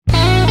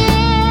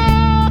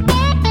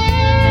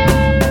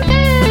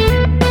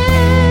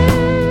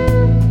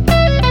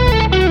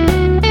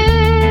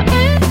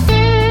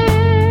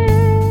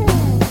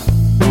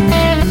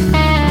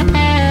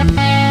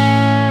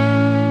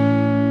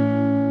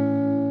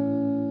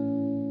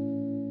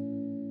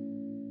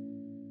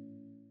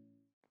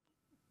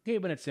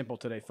Keeping it simple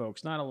today,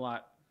 folks. Not a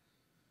lot,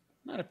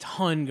 not a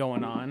ton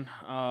going on.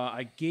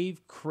 I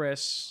gave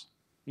Chris,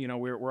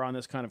 we're on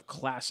this kind of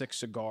classic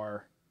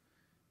cigar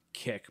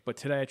kick, but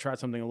today I tried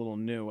something a little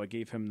new. I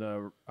gave him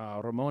the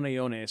Ramon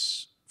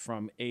Allones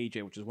from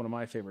AJ, which is one of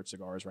my favorite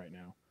cigars right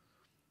now.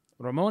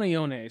 Ramon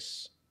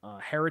Allones,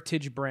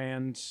 heritage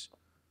brands.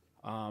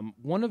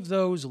 One of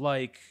those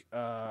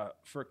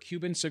for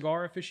Cuban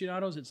cigar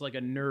aficionados, it's like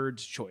a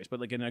nerd's choice, but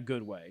like in a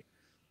good way.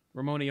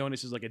 Ramon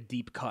Allones is like a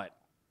deep cut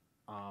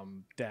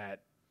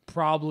that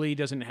probably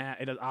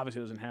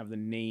obviously doesn't have the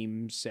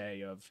name,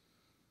 say, of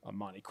a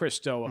Monte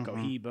Cristo, a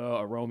Cohiba,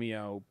 a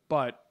Romeo,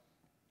 but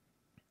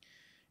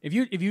if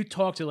you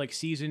talk to like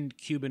seasoned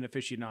Cuban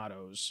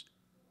aficionados,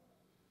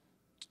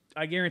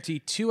 I guarantee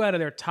 2 out of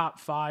their top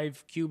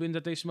 5 Cubans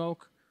that they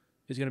smoke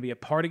is going to be a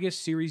Partagas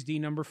Series D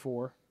No.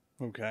 4.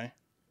 Okay.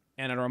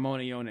 And a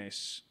Ramon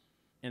Allones,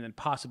 and then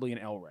possibly an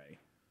El Rey.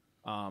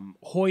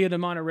 Hoya de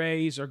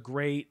Monterreys are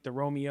great. The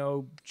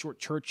Romeo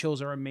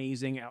Churchills are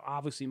amazing.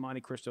 Obviously,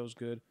 Monte Cristo's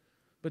good.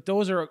 But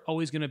those are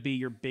always going to be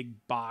your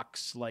big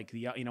box. Like,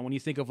 when you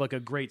think of like a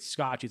great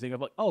Scotch, you think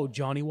of like, oh,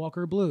 Johnny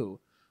Walker Blue.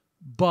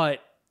 But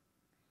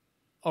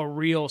a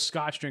real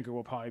Scotch drinker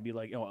will probably be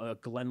like, a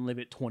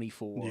Glenlivet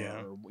 24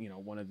 or,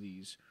 one of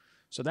these.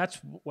 So that's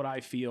what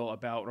I feel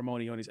about Ramon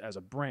Allones as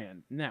a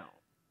brand. Now,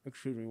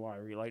 excuse me while I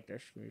relight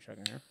this. Give me a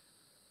second here.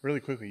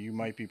 Really quickly, you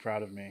might be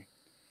proud of me.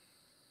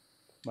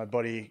 My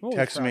buddy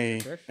texted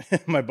me.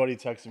 My buddy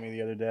texted me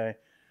the other day.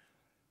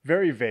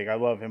 Very vague. I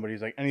love him, but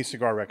he's like, any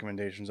cigar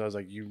recommendations? I was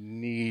like, you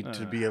need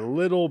to be a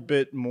little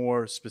bit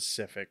more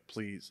specific,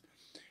 please.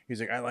 He's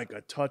like, I like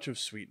a touch of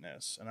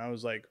sweetness. And I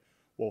was like,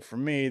 well, for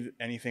me,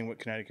 anything with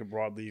Connecticut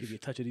broadleaf is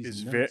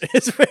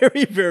it's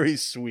very, very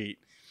sweet.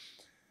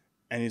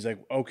 And he's like,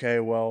 okay,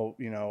 well,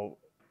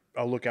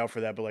 I'll look out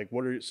for that. But like,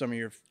 what are some of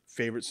your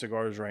favorite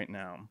cigars right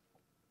now?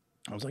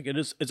 I was like,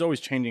 it's always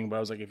changing. But I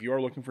was like, if you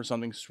are looking for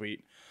something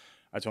sweet,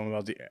 I told him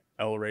about the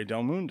El Rey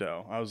del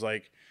Mundo. I was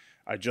like,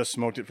 I just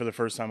smoked it for the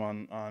first time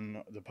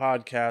on the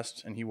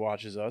podcast, and he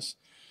watches us.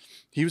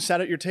 He was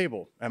sat at your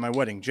table at my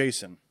wedding,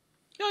 Jason.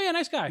 Oh yeah,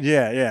 nice guy.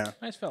 Yeah.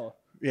 Nice fellow.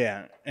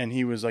 Yeah, and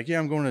he was like, "Yeah,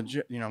 I'm going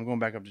to, I'm going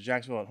back up to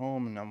Jacksonville at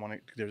home,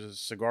 and there's a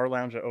cigar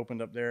lounge that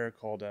opened up there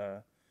called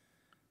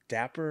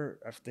Dapper.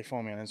 They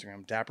follow me on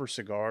Instagram, Dapper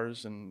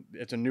Cigars, and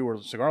it's a newer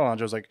cigar lounge."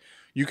 I was like,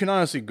 "You can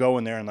honestly go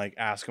in there and like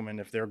ask them,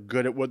 and if they're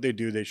good at what they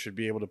do, they should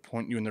be able to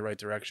point you in the right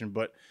direction.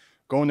 But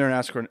go in there and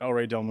ask for an El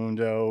Rey del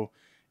Mundo.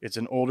 It's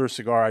an older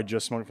cigar. I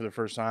just smoked it for the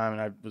first time,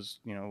 and I was,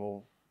 a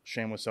little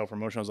shameless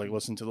self-promotion. I was like,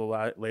 listen to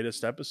the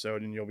latest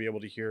episode, and you'll be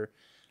able to hear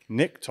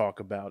Nick talk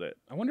about it.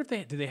 I wonder if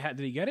did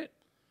he get it?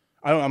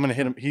 I'm going to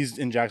hit him. He's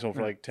in Jacksonville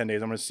for like 10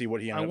 days. I'm going to see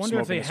what he ended up smoking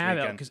this weekend. I wonder if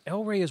they have it, because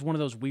El Rey is one of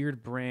those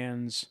weird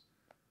brands.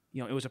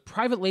 It was a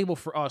private label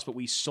for us, but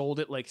we sold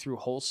it like through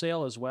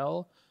wholesale as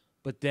well.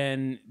 But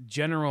then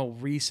General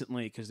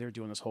recently, because they're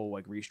doing this whole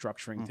like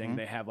restructuring thing,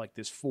 they have like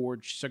this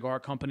Forge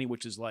cigar company,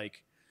 which is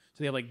like,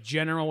 so they have like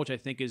General, which I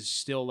think is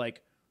still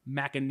like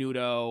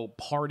Macanudo,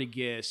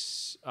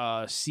 Partagas,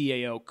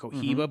 CAO,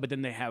 Cohiba, but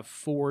then they have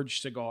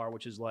Forge cigar,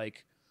 which is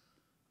like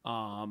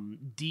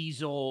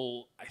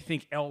Diesel. I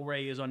think El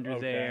Rey is under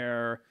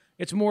there.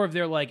 It's more of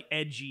their like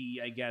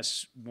edgy, I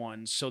guess,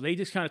 ones. So they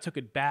just kind of took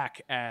it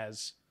back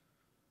as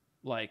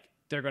like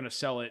they're going to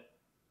sell it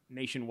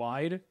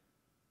nationwide.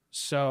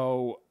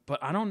 So,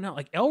 but I don't know.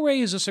 Like El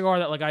Rey is a cigar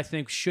that like I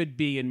think should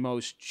be in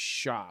most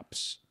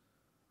shops.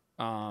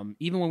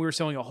 Even when we were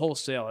selling a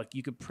wholesale, like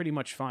you could pretty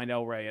much find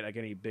El Rey at like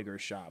any bigger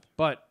shop.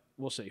 But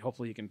we'll see.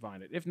 Hopefully you can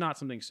find it. If not,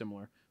 something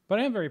similar. But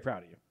I am very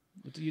proud of you.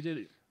 You did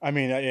it. I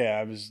mean,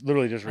 I was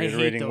literally just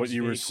reiterating what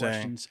you were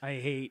saying. I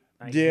hate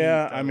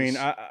I mean,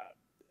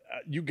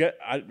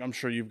 I'm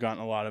sure you've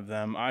gotten a lot of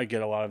them. I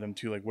get a lot of them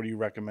too. Like, what do you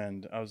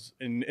recommend?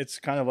 And it's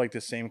kind of like the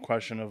same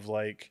question of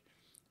like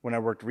when I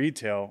worked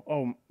retail.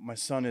 Oh, my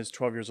son is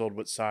 12 years old.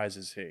 What size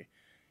is he?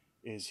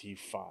 Is he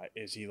 5?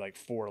 Is he like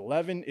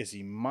 4'11"? Is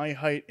he my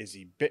height? Is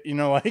he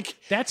like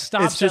that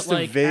stops it's just at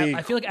like vague...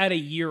 I feel like at a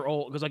year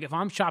old, because like if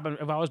I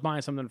was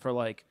buying something for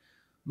like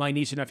my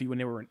niece and nephew when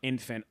they were an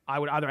infant, I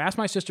would either ask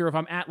my sister, if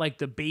I'm at like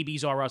the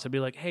Babies R Us, I'd be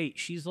like, hey,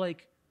 she's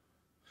like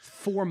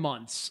 4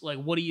 months. Like,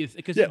 what do you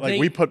think?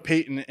 We put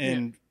Peyton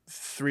in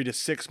 3 to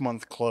 6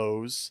 month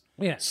clothes.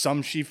 Yeah.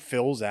 Some she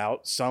fills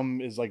out.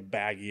 Some is like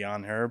baggy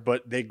on her,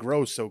 but they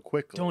grow so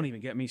quickly. Don't even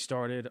get me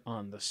started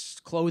on the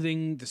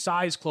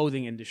size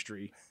clothing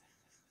industry.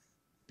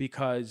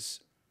 Because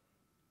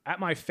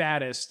at my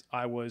fattest,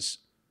 I was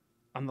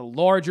on the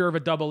larger of a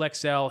double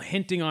XL,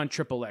 hinting on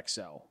triple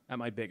XL at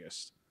my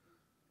biggest.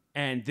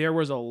 And there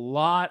was a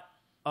lot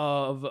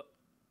of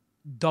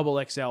double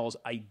XLs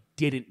I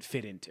didn't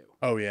fit into.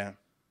 Oh, yeah.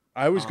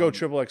 I always go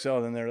triple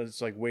XL, then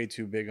it's like way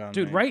too big on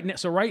me.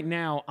 Right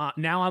now,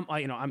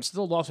 I'm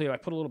still lost. I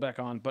put a little back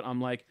on, but I'm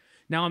like,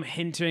 now I'm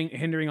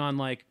hindering on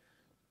like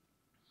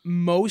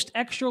most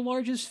extra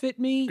larges fit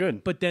me.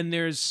 Good. But then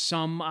there's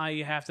some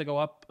I have to go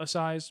up a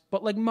size,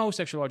 but like most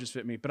extra larges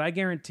fit me. But I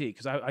guarantee,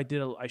 because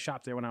I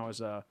shopped there when I was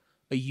a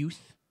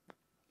youth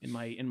in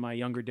my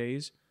younger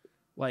days,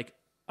 like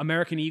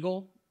American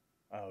Eagle,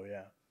 Oh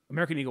yeah.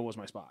 American Eagle was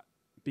my spot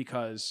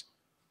because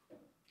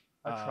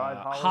I tried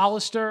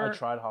Hollister. I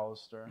tried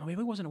Hollister. No,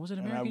 maybe it wasn't. Was it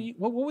American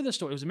Eagle? What were the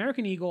stores? It was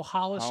American Eagle,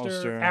 Hollister.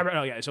 So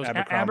it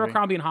was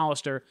Abercrombie and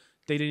Hollister.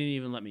 They didn't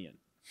even let me in.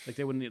 Like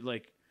they wouldn't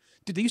like.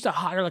 Dude, they used to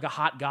hire like a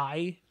hot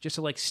guy just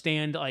to like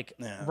stand like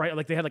right,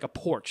 like they had like a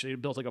porch. They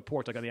built like a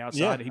porch like on the outside.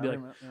 Yeah, and he'd be like,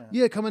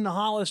 "Yeah, come in the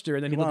Hollister,"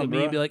 and then he'd look at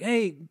me and be like,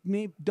 "Hey,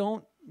 maybe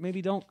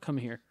don't come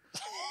here."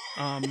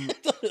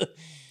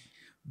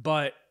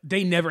 But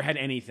they never had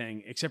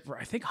anything except for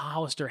I think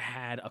Hollister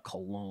had a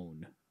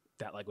cologne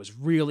that like was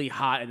really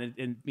hot,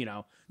 and you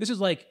know this is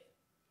like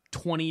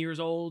 20 years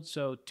old,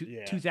 so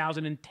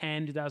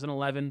 2010,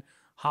 2011.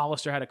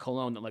 Hollister had a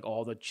cologne that like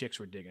all the chicks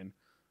were digging.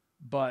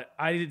 But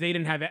they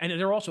didn't have it, and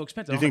they're also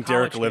expensive. Do you think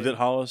Derek lived at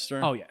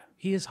Hollister? Oh yeah,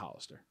 he is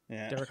Hollister.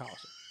 Yeah, Derek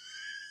Hollister.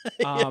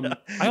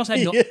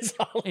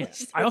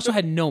 I also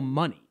had no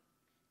money.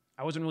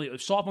 I wasn't really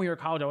sophomore year of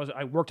college.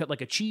 I worked at like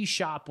a cheese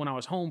shop when I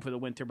was home for the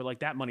winter, but like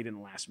that money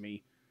didn't last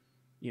me.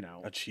 You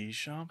know, a cheese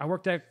shop. I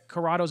worked at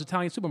Corrado's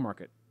Italian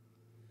supermarket.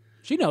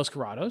 She knows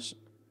Corrado's.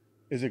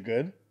 Is it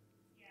good?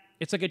 Yeah.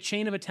 It's like a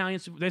chain of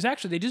Italian.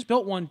 They just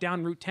built one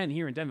down Route 10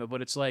 here in Denver,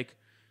 but it's like.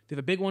 They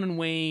have a big one in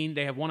Wayne.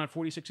 They have one on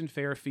 46 in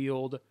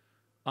Fairfield.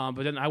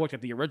 But then I worked at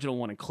the original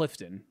one in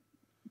Clifton,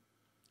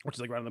 which is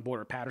like right on the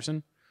border of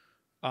Patterson.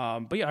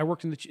 But yeah, I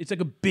worked in it's like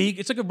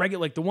a regular,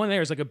 like the one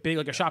there is like a big,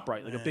 like a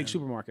ShopRite, like a big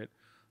supermarket.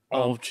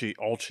 All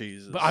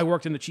cheeses. But I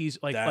worked in the cheese,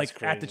 like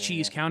crazy, at the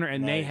cheese counter,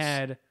 and they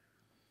had,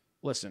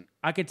 listen,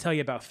 I could tell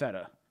you about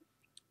feta.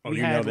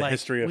 We had the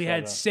history of we feta.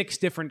 had 6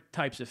 different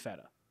types of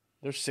feta.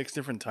 There's 6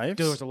 different types?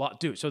 There was a lot,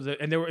 dude. So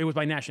it was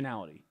by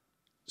nationality.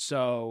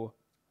 So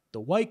the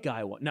white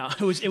guy one. No,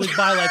 it was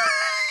by like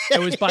it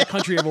was by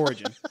country of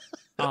origin.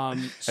 Have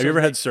you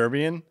ever had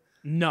Serbian?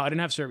 No, I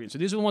didn't have Serbian. So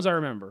these are the ones I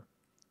remember.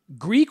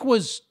 Greek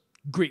was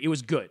Greek. It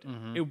was good,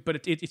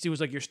 but it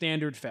was like your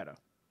standard feta.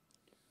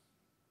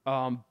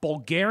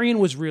 Bulgarian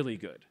was really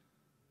good.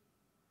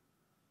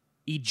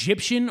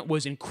 Egyptian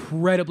was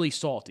incredibly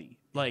salty,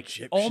 like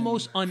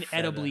almost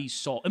unedibly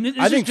salty. I mean,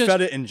 I think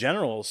feta in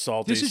general is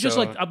salty. This is just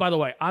like. By the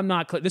way, I'm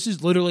not. This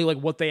is literally like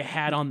what they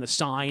had on the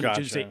sign, which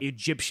is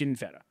Egyptian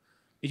feta.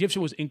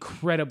 Egyptian was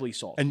incredibly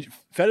salty. And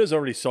feta is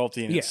already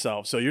salty in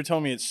itself. So you're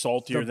telling me it's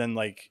saltier than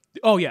like...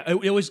 Oh, yeah.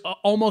 It was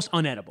almost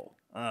unedible.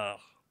 Oh.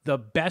 The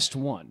best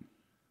one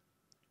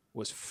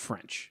was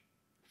French.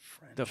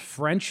 The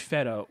French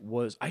feta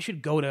was... I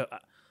should go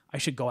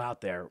out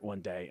there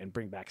one day and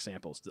bring back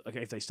samples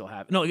if they still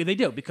have... No, they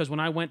do. Because when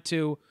I went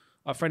to...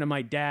 A friend of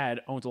my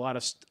dad owns a lot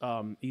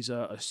of... he's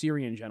a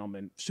Syrian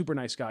gentleman. Super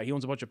nice guy. He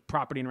owns a bunch of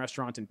property and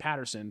restaurants in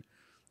Patterson.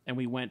 And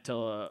we went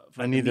to.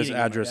 I need this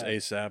address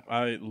ASAP.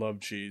 I love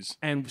cheese.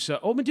 And so,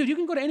 but dude, you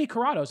can go to any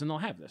Corrado's and they'll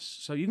have this.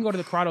 So you can go to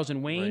the Corrado's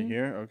in Wayne. Right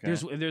here,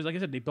 okay. There's like I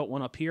said, they built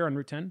one up here on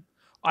Route 10.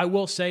 I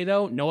will say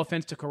though, no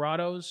offense to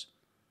Corrado's,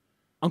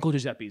 Uncle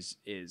Giuseppe's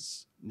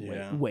is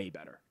way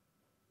better.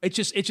 It's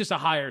just a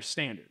higher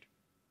standard,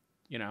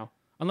 you know.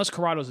 Unless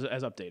Corrado's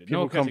has updated.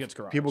 No offense against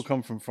Corrado's. People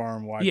come from far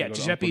and wide. Yeah,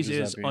 Giuseppe's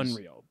is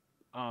unreal.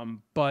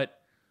 But.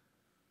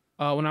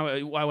 When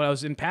I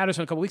was in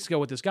Patterson a couple weeks ago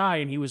with this guy,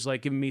 and he was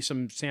like giving me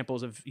some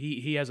samples of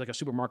he has like a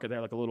supermarket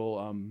there, like a little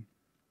kind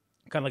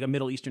of like a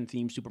Middle Eastern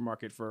themed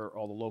supermarket for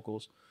all the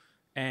locals,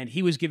 and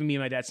he was giving me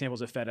and my dad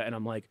samples of feta, and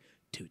I'm like,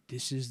 dude,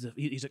 this is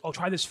he's like, oh,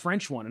 try this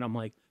French one, and I'm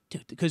like,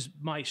 dude, because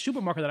my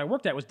supermarket that I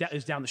worked at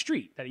is down the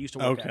street that I used to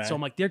work at, so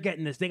I'm like, they're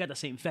getting this, they got the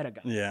same feta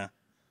guy. Yeah,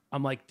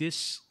 I'm like,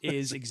 this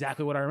is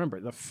exactly what I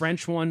remember. The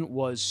French one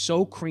was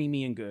so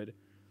creamy and good,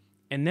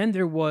 and then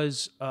there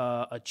was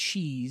a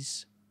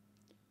cheese.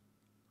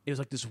 It was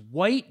like this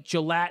white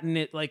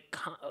gelatinous, like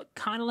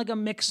kind of like a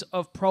mix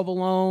of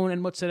provolone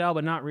and mozzarella,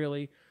 but not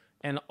really.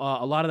 And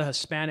a lot of the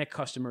Hispanic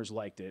customers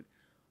liked it.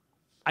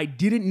 I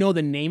didn't know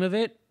the name of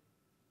it,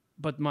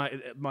 but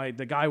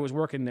the guy who was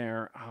working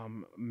there,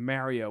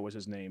 Mario was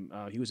his name.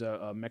 He was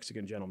a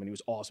Mexican gentleman. He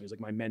was awesome. He was like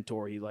my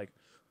mentor. He like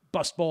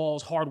bust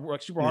balls, hard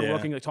work, super hard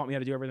working. They taught me how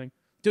to do everything.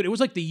 Dude, it was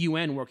like the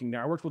UN working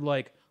there. I worked with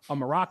like a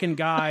Moroccan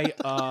guy,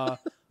 a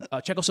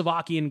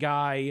Czechoslovakian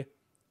guy.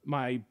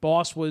 My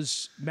boss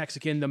was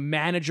Mexican. The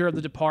manager of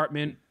the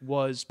department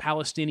was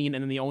Palestinian,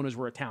 and then the owners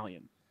were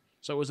Italian.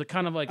 So it was a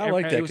kind of like I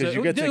like that because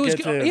you get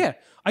to yeah.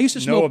 I used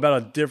to smoke, know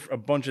about a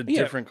bunch of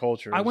different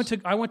cultures. I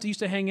used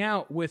to hang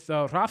out with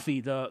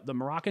Rafi, the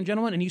Moroccan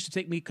gentleman, and he used to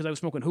take me because I was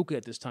smoking hookah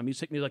at this time. He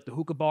used to take me to like the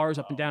hookah bars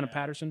up and down in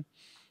Patterson.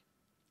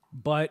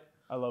 But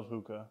I love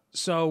hookah.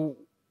 So.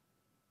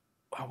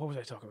 What was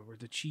I talking about?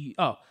 The cheese.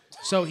 Oh,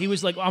 so he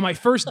was like on my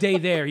first day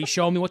there. He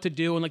showed me what to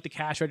do and like the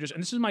cash registers.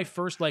 And this is my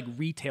first like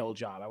retail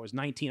job. I was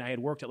 19. I had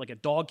worked at like a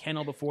dog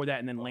kennel before that,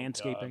 and then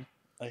landscaping.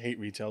 God. I hate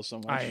retail so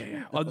much.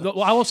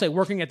 I will say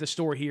working at the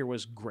store here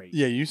was great.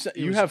 Yeah,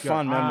 you have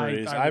fond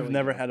memories. I've really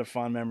never had a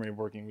fond memory of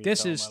working retail.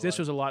 This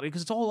was a lot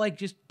because it's all like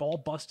just ball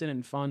busting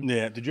and fun.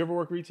 Yeah. Did you ever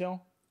work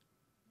retail?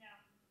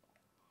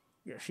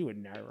 No. Yeah, she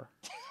would never.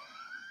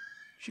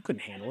 She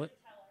couldn't handle it.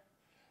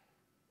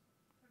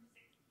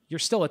 You're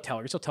still a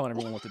teller. You're still telling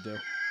everyone what to do.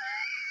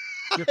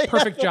 Your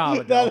perfect job,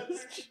 Adele.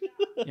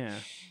 Yeah.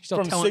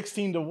 From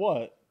 16 to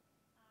what?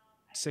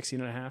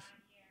 16 and a half.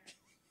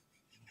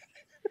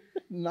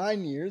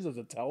 9 years as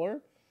a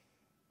teller?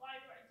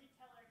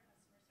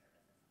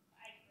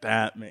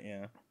 That, man,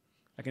 yeah.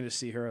 I can just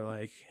see her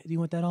like, do you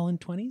want that all in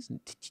 20s?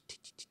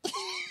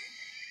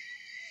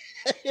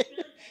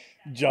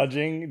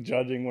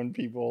 Judging when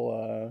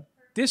people...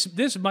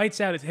 This might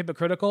sound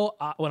hypocritical.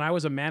 When I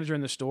was a manager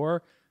in the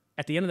store,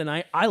 at the end of the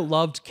night, I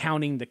loved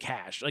counting the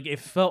cash. Like it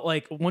felt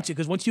like once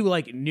you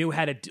like knew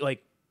how to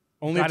like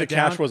only if the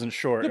cash wasn't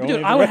short. No,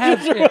 dude, I would have.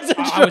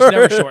 I was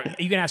never short.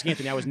 You can ask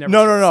Anthony. I was never.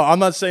 No. I'm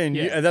not saying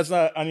you. That's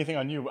not anything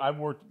on you.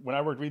 When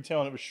I worked retail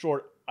and it was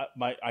short.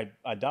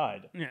 I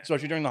died. Yeah.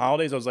 Especially during the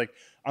holidays, I was like,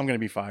 I'm gonna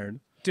be fired.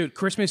 Dude,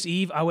 Christmas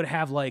Eve, I would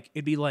have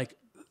it'd be like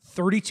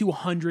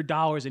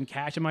 $3,200 in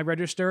cash in my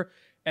register,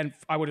 and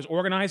I would just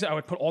organize it. I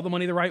would put all the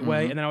money the right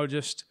way, and then I would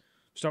just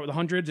start with the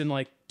hundreds and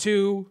like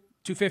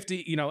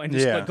 250, and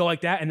just like, go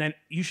like that. And then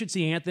you should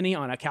see Anthony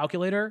on a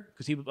calculator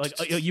because he would like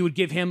you would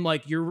give him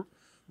like your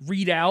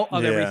readout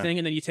of everything,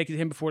 and then you take it to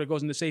him before it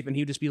goes in the safe, and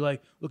he would just be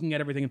like looking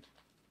at everything.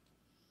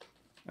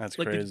 That's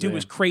like crazy. The dude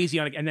was crazy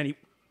on it, and then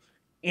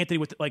Anthony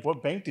with like.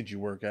 What bank did you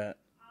work at?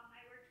 I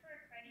worked for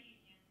a credit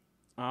union.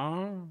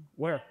 Oh,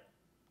 where? In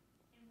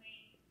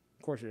Wayne.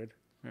 Of course you did.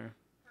 Yeah.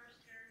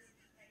 First Jersey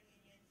Credit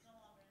Union. It's no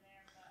longer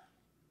there,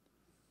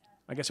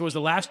 but. I guess it was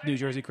the last New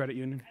Jersey Credit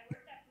Union. I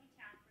worked at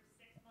Foodtown for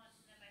 6 months,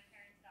 and then my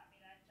parents got me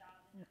that job,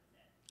 and that was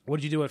it. What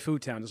did you do at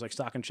Foodtown? Just like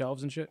stocking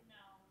shelves and shit? No,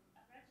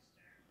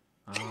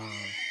 a register. Oh. And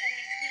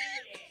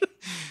I hated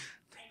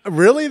it.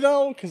 Really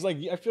though? Because like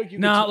I feel like you.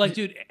 No, like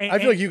dude. I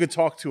feel like you could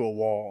talk to a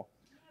wall,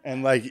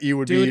 and like you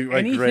would dude, be like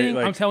anything, great.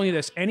 Like, I'm telling you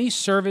this: any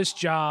service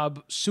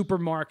job,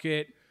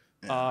 supermarket,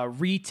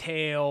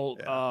 retail,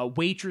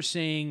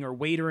 waitressing or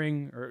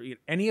waitering, or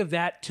any of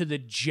that to the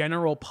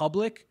general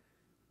public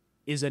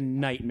is a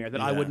nightmare that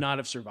I would not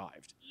have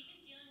survived.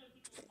 Even dealing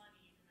with people's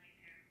money is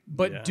a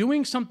nightmare. But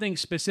doing something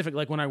specific,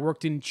 like when I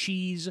worked in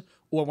cheese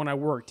or when I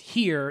worked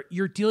here,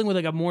 you're dealing with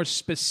like a more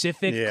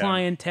specific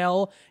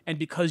clientele, and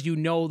because you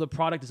know the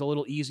product is a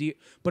little easy.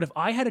 But if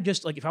I had to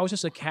just if I was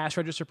just a cash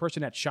register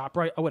person at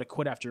ShopRite, I would have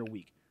quit after a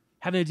week,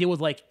 having to deal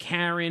with like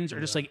Karens or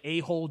just like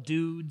a-hole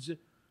dudes.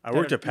 I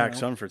worked at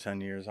PacSun for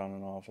 10 years on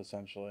and off,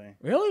 essentially.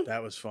 Really?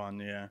 That was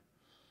fun. Yeah,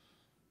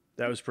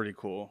 that was pretty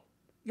cool.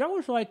 That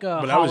was like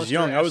but I was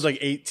young. I was like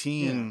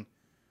 18,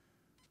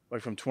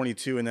 like from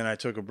 22, and then I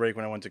took a break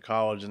when I went to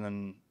college, and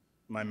then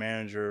my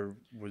manager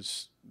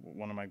was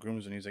one of my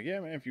grooms, and he's like, "Yeah,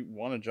 man, if you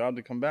want a job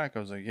to come back," I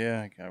was like,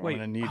 "Yeah, I'm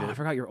gonna need it." I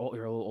forgot you're a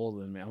little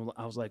older than me.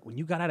 I was like, when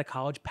you got out of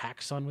college,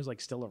 PacSun was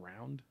like still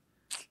around.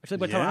 I feel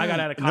like by the time I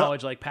got out of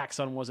college, like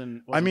PacSun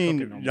wasn't I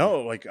mean,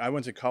 no, like I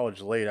went to college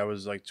late. I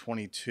was like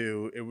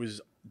 22. It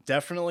was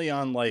definitely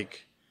on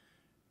like.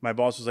 My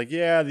boss was like,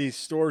 "Yeah, these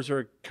stores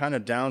are kind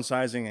of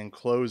downsizing and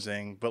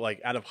closing," but like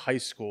out of high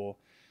school,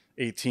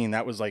 18,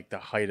 that was like the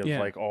height of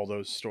like all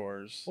those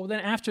stores. Well,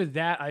 then after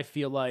that, I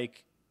feel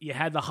like you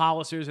had the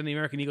Hollisters and the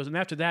American Eagles, and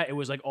after that, it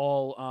was like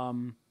all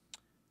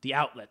the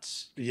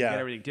outlets. Yeah,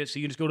 everything. So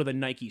you just go to the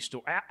Nike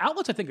store.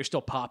 Outlets, I think, are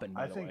still popping.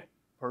 By the way,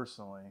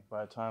 personally,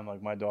 by the time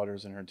like my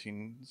daughter's in her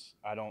teens,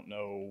 I don't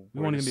know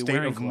we where the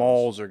state of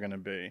malls are going to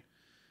be.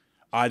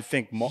 I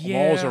think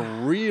malls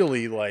are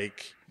really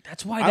like.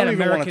 That's why that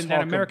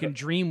American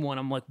Dream one.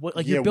 I'm like, what?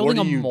 Like you're building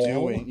a mall.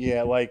 Doing?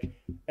 Yeah, like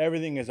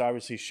everything is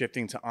obviously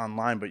shifting to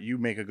online, but you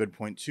make a good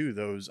point too.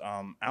 Those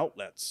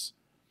outlets,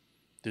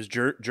 there's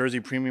Jersey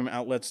Premium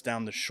outlets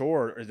down the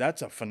shore.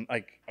 That's a fun.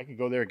 Like I could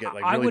go there and get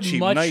like really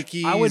cheap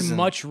Nikes. I would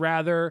much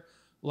rather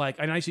like.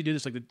 I used to do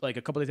this like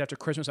a couple days after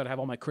Christmas. I'd have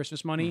all my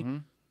Christmas money. Mm-hmm.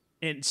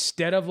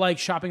 Instead of like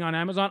shopping on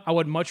Amazon, I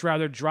would much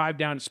rather drive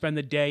down and spend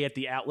the day at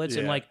the outlets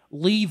and like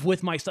leave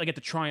with my stuff. I get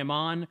to try them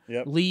on.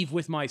 Yep. Leave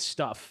with my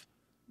stuff.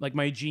 Like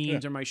my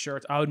jeans or my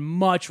shirts. I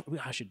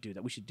should do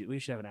that. We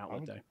should have an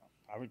outlet day.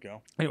 I would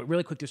go. Anyway,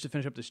 really quick, just to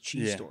finish up this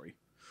cheese story.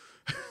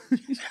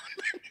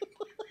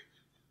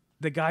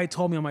 The guy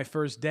told me on my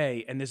first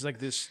day, and there's like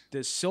this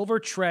silver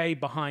tray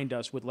behind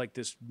us with like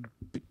this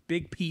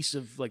big piece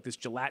of like this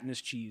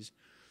gelatinous cheese.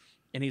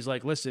 And he's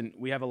like, listen,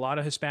 we have a lot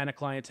of Hispanic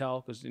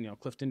clientele because,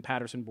 Clifton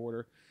Patterson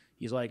border.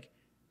 He's like,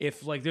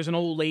 if like there's an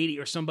old lady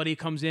or somebody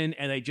comes in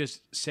and they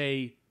just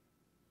say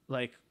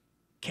like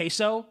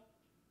queso,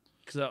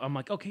 because I'm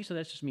like, okay, so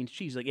that just means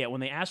cheese. Like, yeah,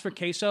 when they ask for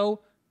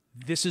queso,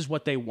 this is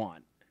what they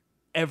want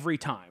every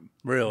time.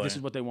 Really? This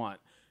is what they want.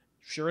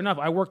 Sure enough,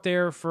 I worked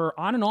there for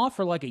on and off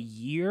for like a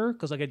year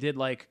because like I did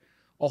like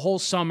a whole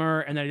summer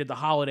and then I did the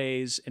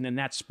holidays and then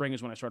that spring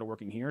is when I started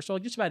working here. So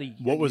like just about a year.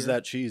 What was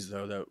that cheese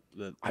though?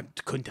 That I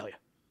couldn't tell you.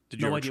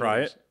 Did you ever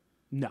try it?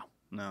 No.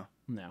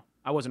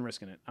 I wasn't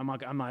risking it. I'm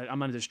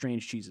not into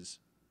strange cheeses.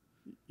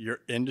 You're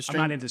into strange?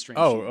 I'm not into strange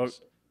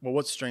cheeses. Well,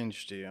 what's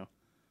strange to you?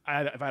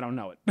 If I don't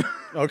know it.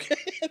 Okay.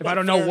 If I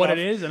don't know what it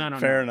is, and I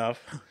don't know. Fair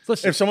enough.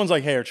 Listen, if someone's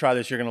like, hey, try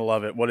this, you're going to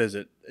love it. What is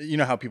it? You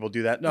know how people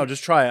do that? No,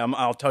 just try it.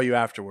 I'll tell you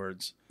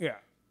afterwards. Yeah.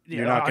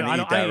 You're not going to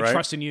eat that, I ain't right?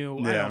 trusting you.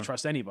 Yeah. I don't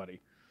trust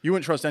anybody. You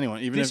wouldn't trust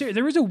anyone.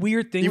 There is a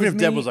weird thing even with if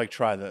Deb was like,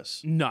 try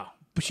this. No.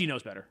 But she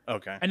knows better.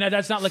 Okay. And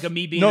that's not like a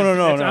me being... No.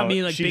 That's not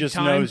me like she big just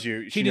time. knows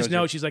you. She just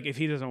knows. She's like, if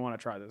he doesn't want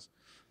to try this.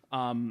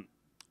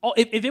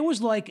 if it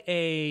was like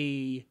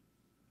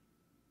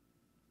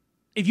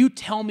if you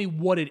tell me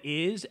what it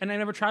is, and I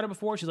never tried it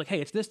before, she's like, hey,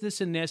 it's this, this,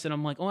 and this, and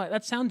I'm like, oh,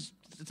 it's not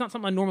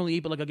something I normally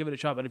eat, but like I'll give it a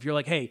shot. But if you're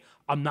like, hey,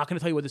 I'm not going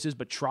to tell you what this is,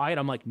 but try it,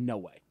 I'm like, no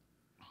way,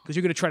 because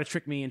you're going to try to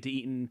trick me into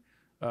eating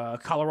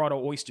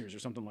Colorado oysters or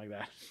something like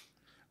that.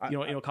 You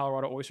know what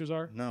Colorado oysters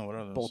are? No, what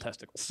are those? Bull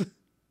testicles.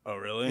 Oh,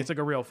 really? It's like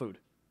a real food.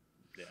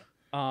 Yeah.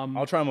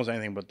 I'll try almost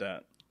anything but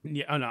that.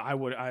 Yeah, oh no, I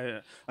would.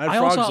 I had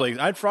frog's legs.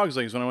 I had frog's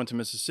legs when I went to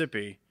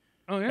Mississippi.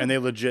 Oh yeah, and they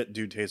legit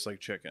do taste like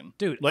chicken,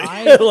 dude.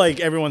 Like, like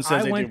everyone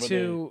says. I went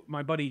to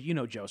my buddy,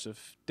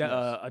 Joseph.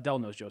 Adele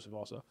knows Joseph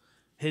also.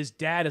 His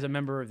dad is a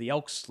member of the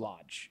Elks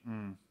Lodge,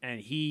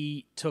 and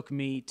he took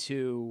me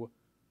to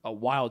a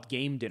wild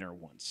game dinner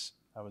once.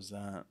 How was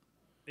that?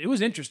 It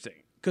was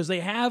interesting because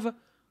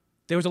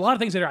there was a lot of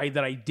things that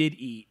I did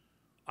eat.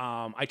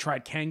 I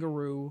tried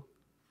kangaroo.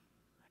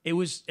 It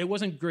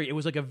wasn't great. It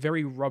was like a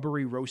very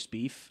rubbery roast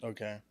beef.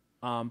 Okay.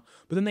 But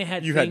then they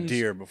had had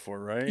deer before,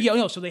 right? Yeah,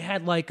 no. So they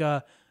had like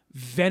a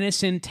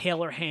venison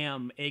Taylor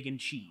ham, egg and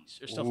cheese,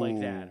 or stuff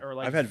like that. Or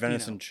like I've had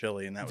venison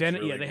chili, and that was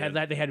really yeah. They good. had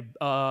that.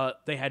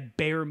 They had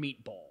bear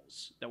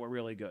meatballs that were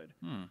really good.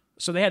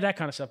 So they had that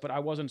kind of stuff. But I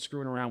wasn't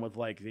screwing around with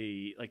like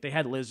they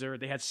had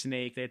lizard, they had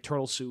snake, they had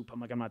turtle soup. I'm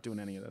like, I'm not doing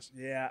any of this.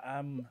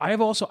 Yeah. I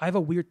have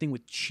a weird thing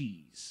with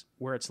cheese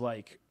where it's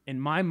like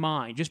in my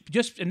mind,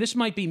 just and this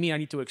might be me. I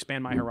need to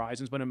expand my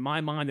horizons, but in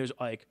my mind, there's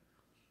like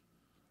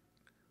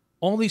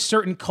all these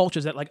certain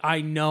cultures that like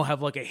I know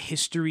have like a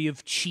history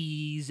of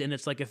cheese, and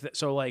it's like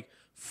so like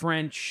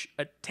French,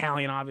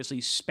 Italian,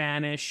 obviously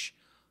Spanish,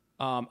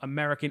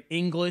 American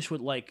English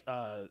with like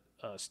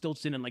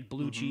Stilton and like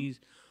blue cheese.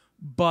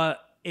 But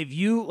if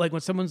you like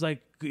when someone's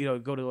like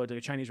go to like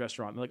a Chinese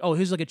restaurant, they're like, oh,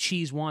 here's like a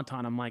cheese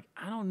wonton. I'm like,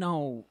 I don't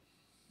know,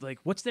 like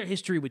what's their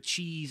history with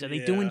cheese? Are they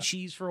doing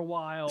cheese for a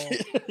while?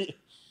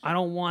 I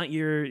don't want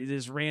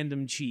this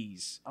random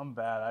cheese. I'm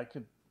bad.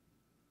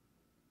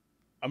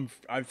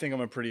 I think I'm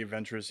a pretty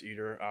adventurous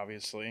eater,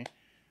 obviously.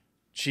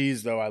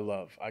 Cheese, though, I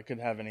love. I could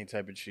have any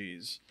type of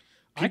cheese.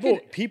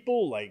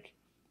 People like.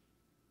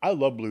 I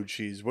love blue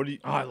cheese. What do you?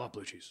 Oh, I love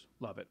blue cheese.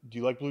 Love it. Do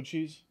you like blue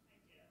cheese?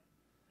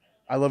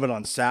 I love it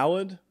on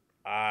salad,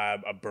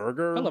 a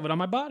burger. I love it on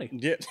my body.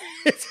 Yeah,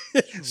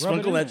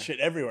 sprinkle that shit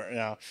everywhere.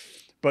 No,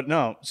 but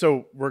no.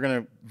 So we're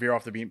gonna veer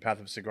off the beaten path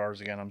of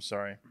cigars again. I'm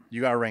sorry.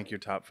 You gotta rank your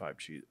top 5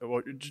 cheese.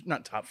 Well,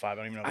 not top 5. I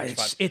don't even know.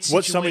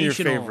 What's some of your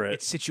favorite?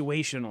 It's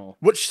situational.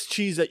 Which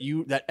cheese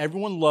that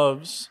everyone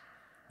loves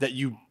that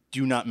you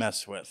do not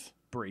mess with?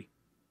 Brie.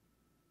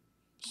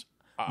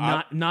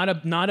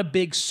 Not a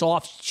big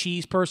soft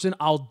cheese person.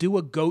 I'll do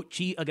a goat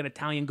cheese, like an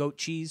Italian goat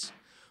cheese,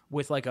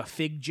 with like a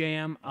fig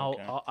jam.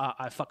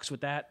 I fucks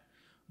with that.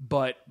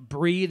 But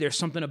Brie, there's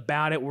something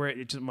about it where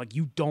it's like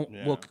you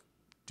don't look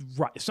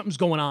right. Something's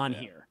going on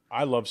here.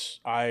 I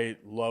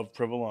love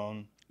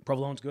provolone.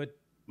 Provolone's good.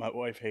 My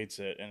wife hates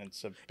it, and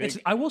it's a big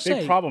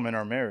say, problem in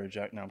our marriage.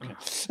 No, I'm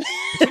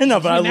kidding. No,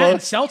 but I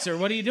love seltzer.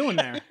 What are you doing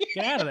there?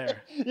 Get out of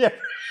there. Yeah.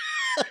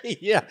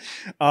 Yeah.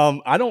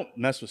 I don't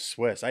mess with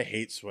Swiss. I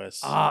hate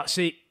Swiss.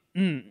 See.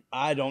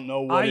 I don't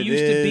know what it is. I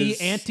used to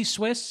be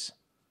anti-Swiss,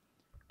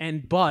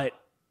 but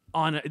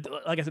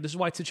like I said, this is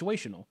why it's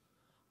situational.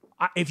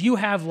 If you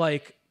have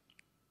like,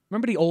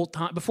 remember the old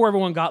time before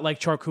everyone got like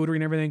charcuterie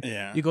and everything?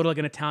 Yeah. You go to like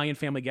an Italian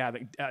family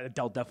gathering.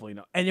 They'll definitely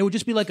know, and it would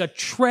just be like a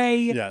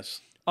tray.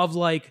 Of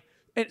like.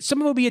 And some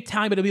of it would be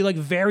Italian, but it'd be like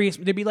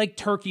there'd be like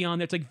turkey on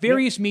there. It's like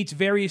various meats,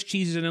 various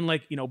cheeses, and then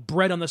like,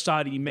 bread on the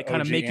side. And you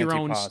kind of make your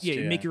own,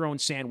 make your own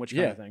sandwich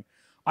kind of thing.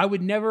 I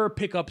would never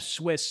pick up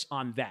Swiss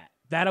on that.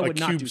 That I would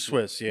not do.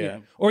 Swiss,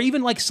 yeah. Or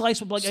even like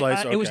slice with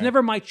like, it was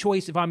never my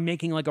choice if I'm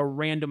making like a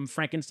random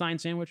Frankenstein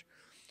sandwich.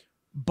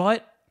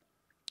 But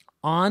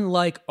on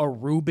like a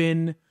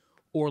Reuben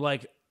or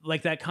like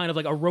that kind of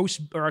like a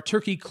roast or a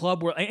turkey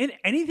club where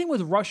anything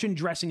with Russian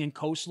dressing and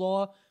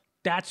coleslaw,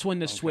 that's when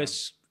the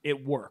Swiss.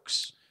 It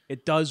works.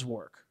 It does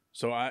work.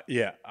 So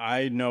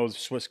I know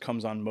Swiss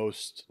comes on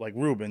most like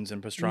Reubens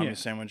and pastrami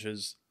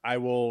sandwiches. I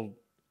will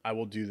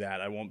do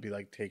that. I won't be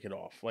like take it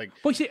off. Like,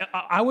 but see,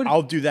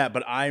 I'll do that,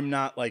 but I'm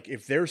not like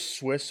if there's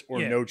Swiss or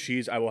no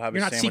cheese, I will have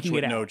a sandwich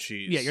with no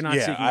cheese. Yeah, you're not.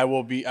 Yeah, I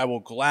will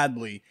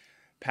gladly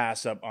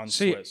pass up on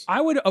Swiss. I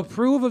would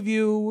approve of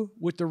you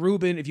with the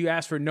Reuben if you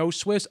asked for no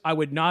Swiss. I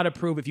would not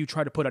approve if you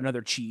try to put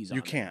another cheese on.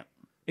 You can't.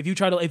 If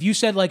you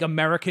said like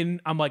American,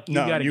 I'm like you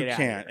gotta get out. You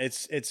can't.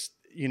 It's.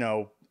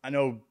 I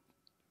know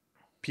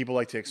people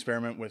like to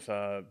experiment with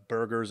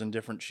burgers and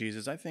different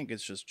cheeses. I think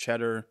it's just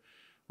cheddar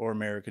or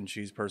American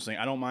cheese, personally.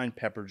 I don't mind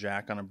pepper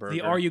jack on a burger.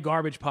 The Are You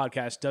Garbage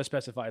podcast does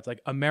specify it's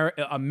like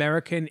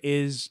American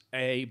is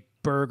a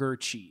burger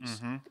cheese.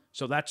 Mm-hmm.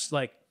 So that's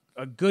like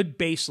a good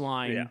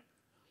baseline.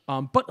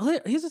 Yeah. But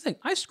here's the thing.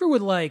 I screw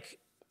with like,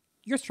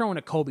 you're throwing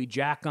a Colby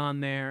Jack on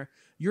there.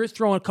 You're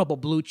throwing a couple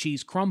blue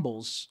cheese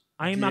crumbles.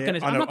 I'm not going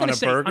to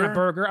say on a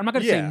burger. I'm not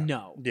going to say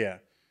no. Yeah.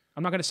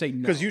 I'm not going to say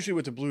no. Because usually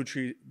with the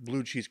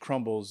blue cheese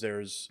crumbles,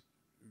 there's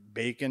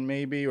bacon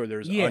maybe, or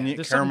there's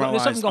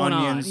caramelized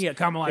onions. Yeah,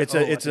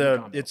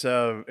 caramelized.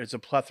 It's a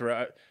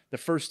plethora. The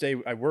first day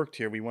I worked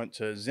here, we went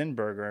to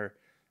Zinburger,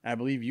 And I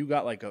believe you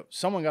got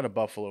someone got a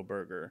buffalo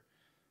burger,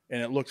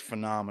 and it looked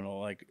phenomenal.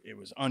 Like it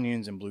was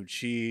onions and blue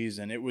cheese,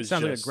 and it was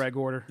Sounds like a just Greg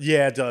order.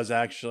 yeah, it does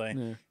actually.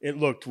 Yeah. It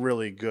looked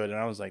really good, and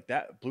I was like,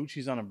 that blue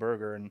cheese on a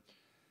burger,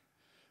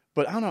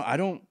 but I don't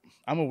know.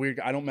 I'm a weird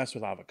guy. I don't mess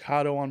with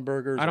avocado on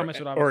burgers. I don't mess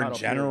with avocado. Or in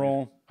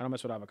general. Period. I don't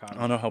mess with avocado. I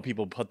don't know how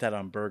people put that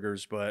on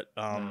burgers, but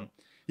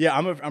yeah,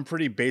 I'm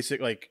pretty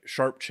basic. Like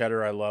sharp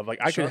cheddar, I love. Like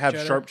I could have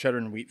sharp cheddar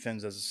and wheat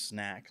thins as a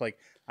snack. Like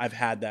I've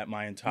had that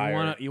my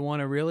entire. You want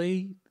to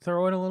really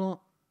throw in a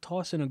little?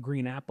 Toss in a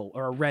green apple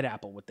or a red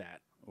apple with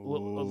that.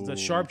 Ooh. The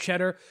sharp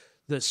cheddar,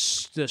 the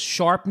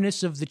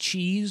sharpness of the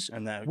cheese,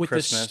 And that with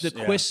crispness, the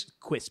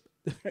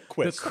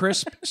the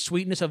crisp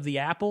sweetness of the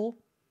apple.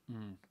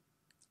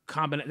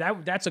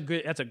 That's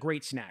a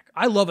great snack.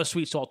 I love a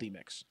sweet salty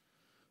mix.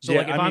 So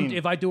Yeah, like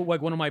if I do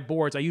like one of my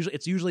boards,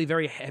 it's usually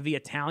very heavy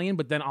Italian,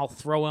 but then I'll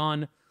throw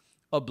on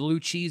a blue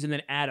cheese and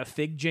then add a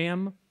fig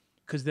jam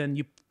because then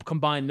you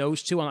combine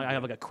those two. I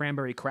have like a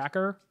cranberry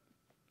cracker.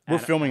 We're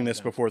filming this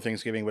before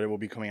Thanksgiving, but it will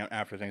be coming out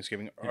after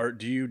Thanksgiving.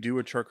 Do you do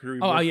a charcuterie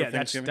board for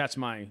Thanksgiving? that's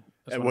my.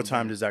 At what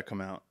time does that come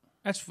out?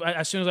 That's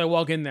as soon as I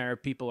walk in there,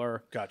 people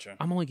are. Gotcha.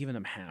 I'm only giving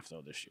them half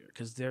though this year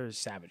because they're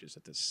savages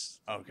at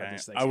this. Okay. At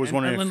this I was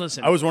wondering.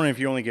 Listen, I was wondering if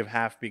you only give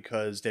half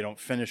because they don't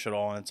finish it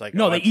all, and it's like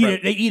no, they eat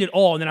it. They eat it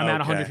all, and then I'm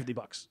at Okay.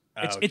 $150.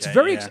 It's Okay,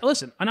 very yeah.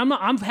 listen, and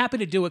I'm happy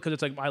to do it because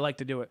it's like I like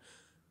to do it.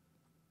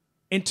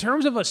 In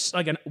terms of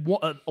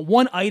a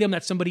one item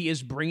that somebody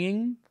is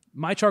bringing,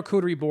 my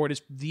charcuterie board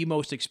is the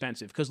most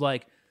expensive because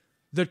like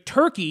the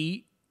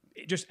turkey,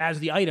 just as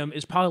the item,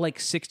 is probably like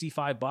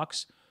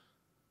 $65.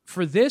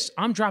 For this,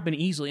 I'm dropping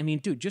easily. I mean,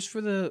 dude, just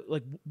for the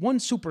like one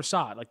super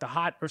sod, like the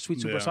hot or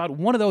sweet super sod,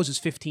 one of those is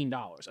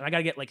 $15, and I got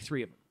to get like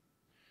 3 of them.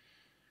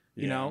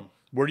 You know,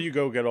 where do you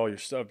go get all your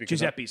stuff? Because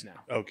Giuseppe's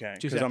now. Okay,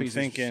 because Giuseppe's I'm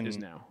thinking is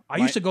now. I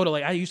used to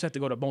have to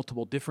go to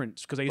multiple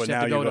different because I used But to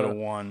have now to go you to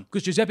one.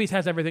 because Giuseppe's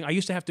has everything. I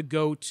used to have to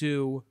go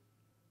to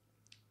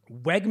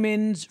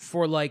Wegmans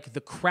for like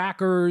the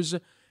crackers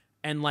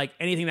and like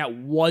anything that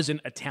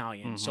wasn't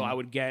Italian. So I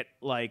would get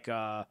like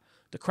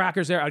the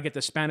crackers there. I'd get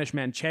the Spanish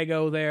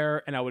manchego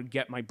there, and I would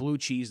get my blue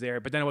cheese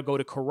there. But then I would go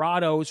to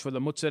Corrado's for the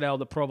mozzarella,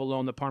 the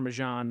provolone, the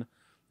parmesan,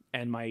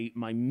 and my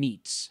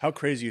meats. How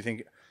crazy you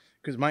think?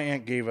 Because my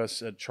aunt gave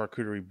us a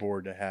charcuterie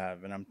board to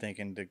have, and I'm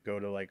thinking to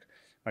go to like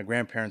my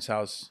grandparents'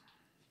 house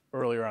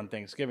earlier on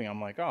Thanksgiving. I'm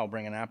like, oh, I'll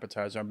bring an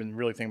appetizer. I've been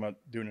really thinking about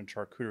doing a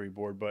charcuterie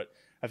board, but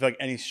I feel like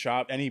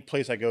any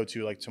place I go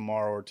to, like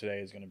tomorrow or today,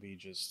 is going to be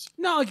just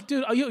No, like,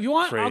 dude, you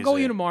want? Crazy. I'll go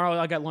with you tomorrow.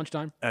 I got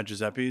lunchtime. at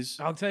Giuseppe's.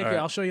 I'll take All it. right.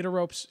 I'll show you the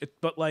ropes.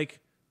 But like,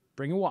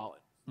 bring a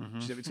wallet.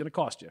 See if it's going to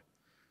cost you.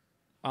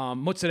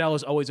 Mozzarella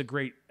is always a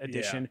great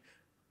addition.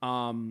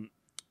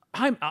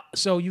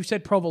 So you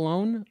said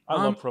provolone. I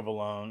love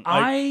provolone.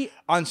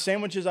 On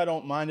sandwiches, I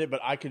don't mind it, but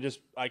I can just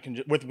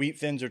with wheat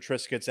thins or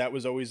Triscuits. That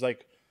was always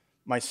like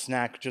my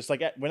snack. Just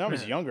like when I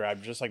was younger,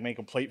 I'd just like make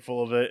a plate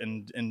full of it,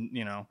 and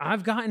you know.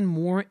 I've gotten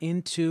more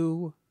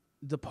into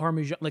the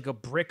Parmesan, like a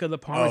brick of the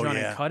Parmesan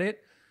yeah. and cut it.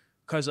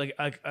 Because like,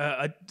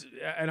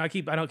 and I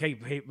don't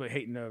keep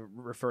hating to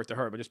refer to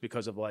her, but just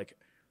because of like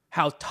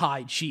how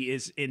tied she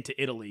is into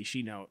Italy,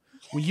 she know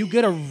when you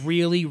get a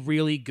really,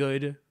 really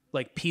good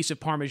like piece of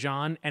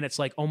Parmesan and it's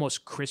like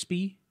almost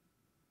crispy,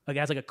 like it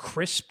has like a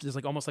crisp, there's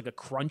like almost like a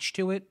crunch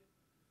to it,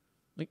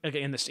 like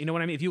in this, you know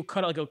what I mean? If you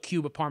cut like a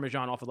cube of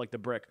Parmesan off of like the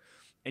brick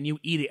and you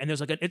eat it, and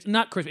there's like it's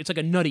not crispy, it's like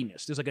a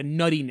nuttiness. There's like a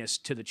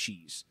nuttiness to the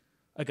cheese.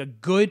 Like a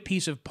good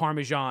piece of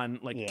Parmesan,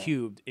 like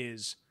cubed,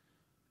 is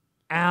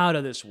out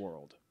of this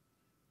world.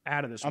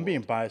 Out of this world. I'm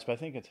being biased, but I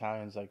think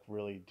Italians like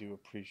really do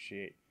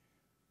appreciate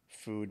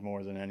food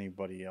more than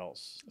anybody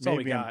else. That's all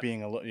we Maybe I'm got.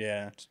 being a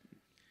little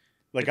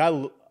Like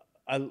I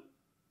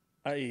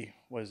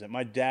what is it?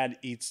 My dad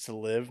eats to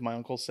live, my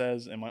uncle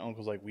says, and my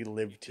uncle's like, we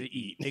live to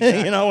eat.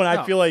 Exactly. You know, and I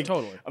No, feel like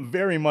totally. I'm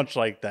very much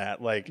like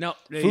that. Like Now,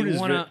 food you is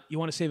want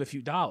to save a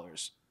few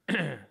dollars.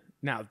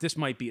 Now, this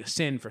might be a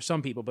sin for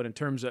some people, but in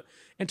terms of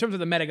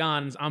the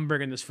Medigons, I'm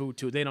bringing this food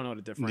too. They don't know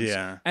the difference.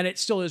 Yeah. And it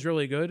still is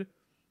really good.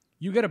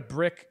 You get a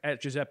brick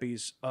at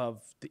Giuseppe's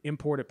of the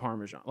imported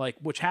Parmesan, like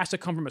which has to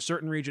come from a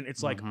certain region.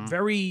 It's like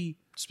very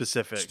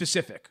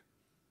specific.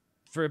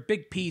 For a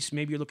big piece,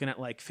 maybe you're looking at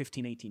like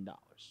 $15, $18,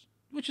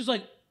 which is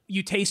like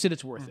you taste it,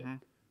 it's worth it.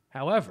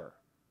 However,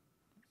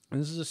 and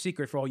this is a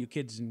secret for all you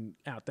kids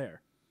out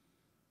there,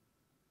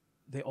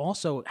 they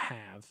also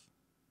have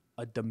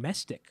a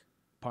domestic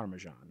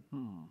Parmesan.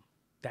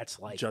 That's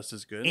like Just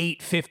as good?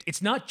 $8.50.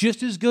 It's not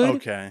just as good.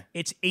 Okay.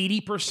 It's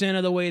 80%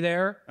 of the way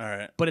there. All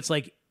right. But it's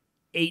like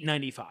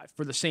 $8.95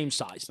 for the same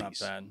size Not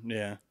piece. bad.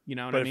 Yeah. You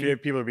know what But I mean?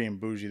 if people are being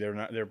bougie, they're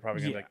probably gonna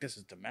be Yeah. like, this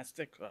is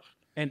domestic. Ugh.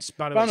 And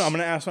by the But I way, don't know, I'm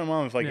gonna ask my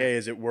mom if like, hey,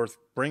 is it worth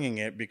bringing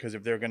it? Because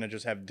if they're gonna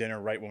just have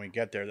dinner right when we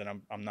get there, then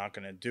I'm not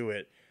gonna do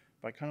it.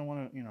 But I kind of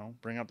want to,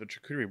 bring out the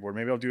charcuterie board.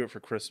 Maybe I'll do it for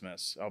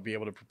Christmas. I'll be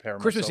able to prepare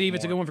Christmas myself Eve,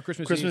 it's a more. good one for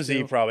Christmas Christmas Eve,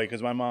 Eve too. probably,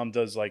 because my mom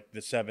does like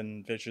the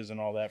 7 fishes and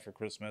all that for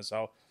Christmas.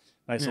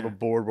 Nice little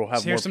board. We'll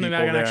have more here's something people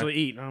that I can there. actually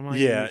eat. I don't like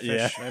Yeah, eating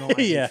fish. yeah. I don't like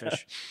eating Yeah.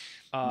 fish.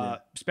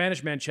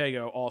 Spanish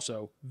Manchego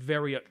also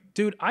very...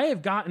 dude, I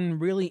have gotten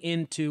really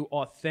into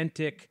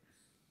authentic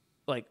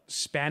like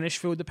Spanish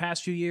food the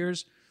past few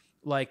years,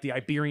 like the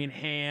Iberian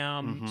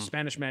ham,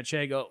 Spanish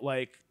manchego.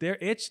 Like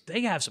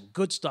they have some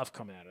good stuff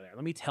coming out of there.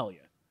 Let me tell you.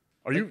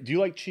 Do you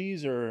like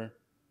cheese or?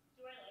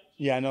 Do I like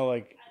cheese? Yeah, I know.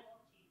 Like, I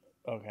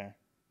love cheese. okay,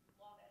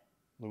 Love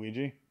it.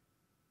 Luigi.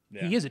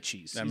 Yeah. He is a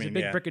cheese. He's a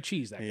big brick of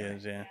cheese. That guy. He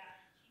is. Yeah. Yeah,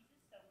 cheese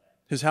is so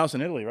good. His house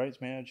in Italy, right? It's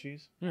made out of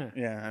cheese. Yeah.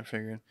 Yeah, I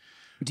figured.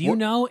 Do you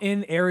know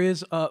in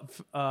areas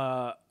of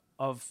so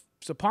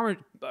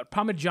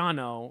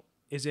Parmigiano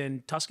is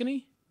in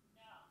Tuscany,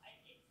 No,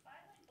 it's by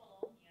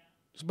like Bologna.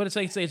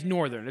 but it's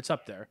northern. It's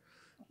up there.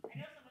 I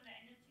know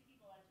two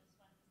people I just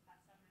went this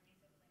past summer. They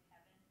said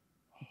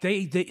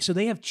it was like heaven.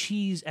 They have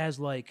cheese as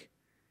like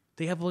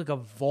they have like a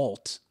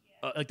vault.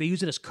 Like they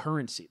use it as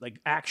currency, like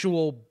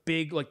actual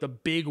big, like the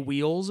big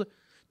wheels,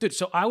 dude.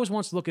 So I was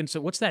once looking.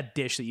 So what's that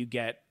dish that you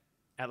get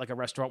at like a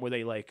restaurant where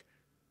they like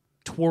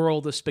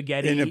twirl the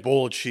spaghetti In a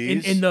bowl of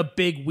cheese. in the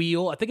big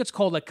wheel? I think it's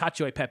called like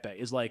cacio e pepe.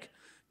 Is like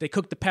they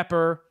cook the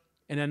pepper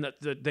and then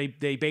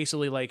they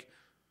basically like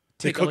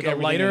take cook like a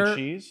everything lighter in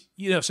cheese.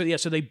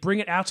 So they bring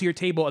it out to your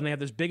table and they have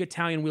this big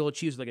Italian wheel of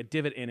cheese with like a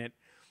divot in it.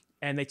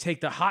 And they take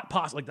the hot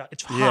pasta, like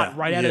it's hot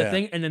right out of the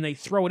thing, and then they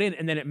throw it in,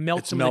 and then it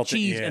melts some of the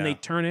cheese, and they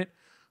turn it.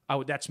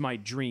 That's my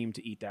dream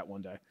to eat that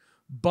one day.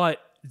 But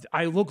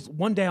I looked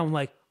one day, I'm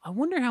like, I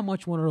wonder how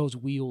much one of those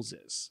wheels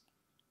is.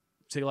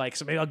 So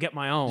maybe I'll get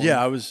my own.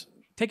 Yeah, I was.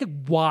 Take a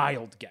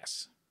wild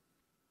guess.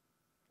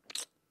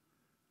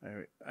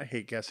 I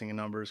hate guessing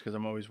numbers because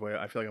I'm always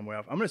I feel like I'm way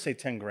off. I'm gonna say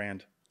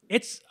 $10,000.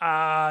 It's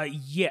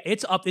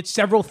it's up. It's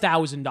several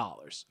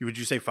 $1,000s. Would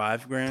you say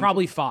 $5,000?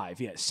 Probably 5.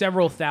 Yeah,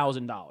 several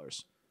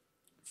 $1,000s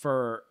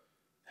for.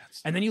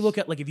 And then you look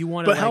at like if you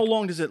want to. But how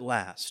long does it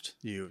last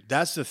you?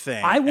 That's the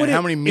thing. I wouldn't. And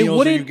how many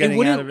meals are you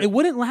getting out of it? It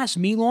wouldn't last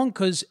me long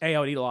because A, I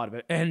would eat a lot of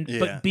it,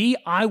 but B,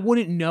 I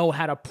wouldn't know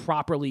how to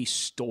properly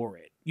store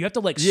it. You have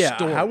to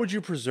store. How would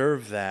you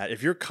preserve that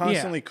if you're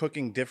constantly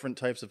cooking different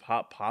types of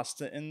hot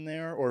pasta in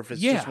there, or if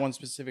it's just one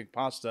specific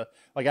pasta,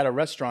 like at a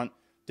restaurant?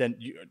 Then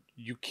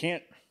you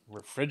can't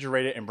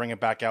refrigerate it and bring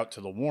it back out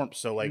to the warmth.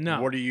 So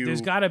what do you?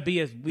 There's got to be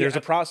a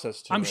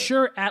process to it. I'm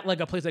sure at like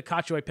a place like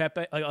Cacio e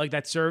Pepe, like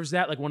that serves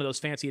that, like one of those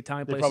fancy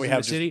Italian places in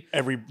the city.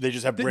 They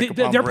just have brick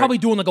upon They're brick. probably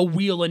doing like a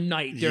wheel a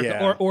night,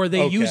 or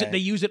they use it. Okay. They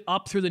use it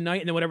up through the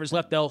night, and then whatever's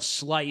left they'll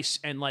slice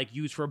and like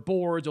use for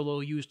boards, or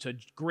they'll use to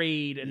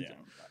grade. And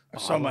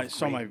my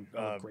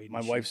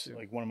wife's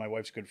like one of my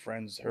wife's good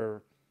friends.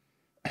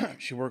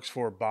 She works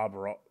for Bob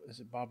Ross. Is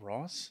it Bob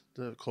Ross,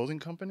 the clothing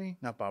company?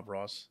 Not Bob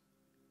Ross.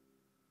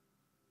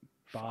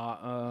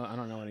 I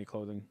don't know any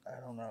clothing.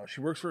 I don't know.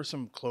 She works for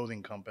some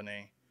clothing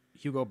company.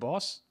 Hugo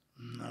Boss?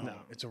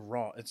 No. It's a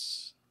raw.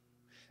 It's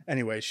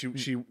anyway.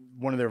 She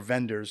one of their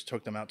vendors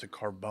took them out to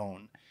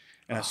Carbone,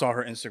 and I saw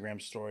her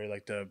Instagram story,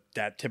 like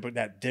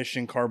that dish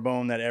in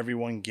Carbone that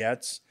everyone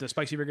gets, the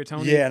spicy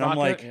rigatoni. Yeah, and I'm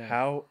like,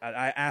 how?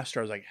 I asked her,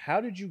 I was like, how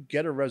did you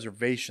get a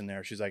reservation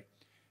there? She's like,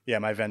 yeah,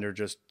 my vendor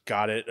just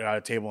got it at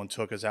a table and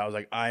took us out. I was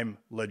like, I'm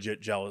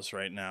legit jealous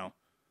right now.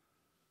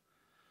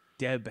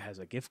 Deb has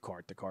a gift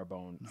card to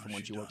Carbone from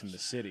when she worked in the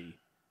city.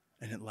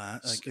 And it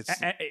lasts.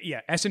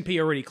 Like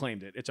S&P already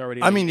claimed it. It's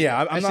already. I mean,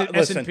 yeah, I'm not.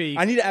 Listen, S&P,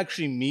 I need to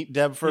actually meet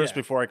Deb first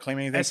before I claim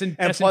anything.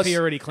 And S&P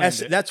already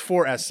claimed it. That's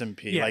for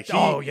S&P. Yeah.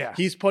 Like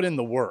he's put in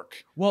the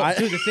work. Well,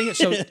 dude, the thing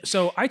is,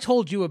 so I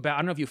told you about. I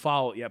don't know if you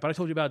follow it yet, but I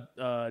told you about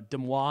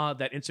Demois,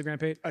 that Instagram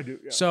page. I do.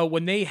 Yeah. So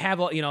when they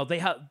have, they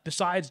have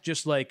besides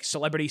just like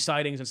celebrity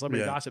sightings and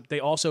celebrity gossip, they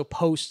also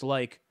post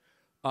like.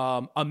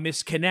 A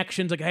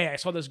misconnections, like, hey, I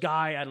saw this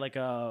guy at like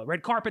a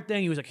red carpet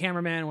thing. He was a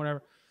cameraman,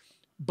 whatever.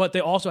 But they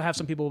also have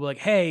some people who be like,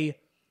 hey,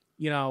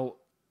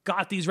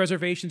 got these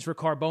reservations for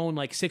Carbone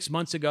like 6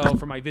 months ago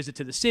for my visit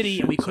to the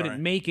city, and we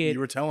couldn't make it. You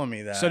were telling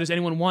me that. So does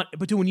anyone want?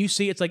 But dude, when you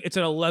see it's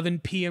an 11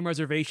 p.m.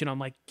 reservation, I'm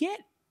like, get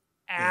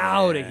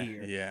out of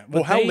here. Yeah.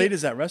 Well, how late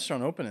is that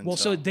restaurant opening? Well,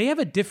 so they have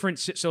a different.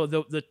 So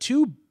the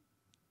two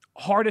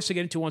hardest to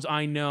get into ones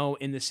I know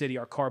in the city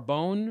are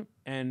Carbone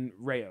and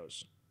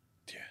Rayo's.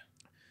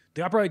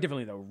 They operate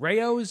differently, though.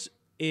 Rayo's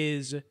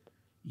is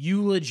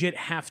you legit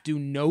have to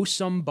know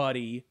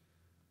somebody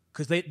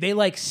because they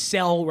like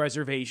sell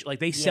reservations. Like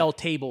they sell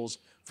tables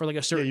for like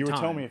a certain time. Yeah, you were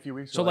telling me a few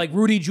weeks ago. So like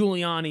Rudy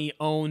Giuliani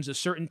owns a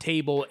certain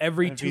table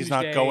every Tuesday. He's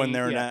not going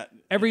there.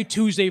 Every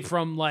Tuesday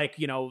from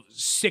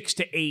 6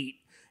 to 8.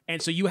 And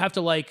so you have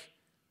to like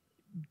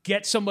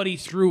get somebody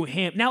through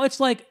him. Now it's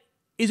like,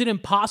 is it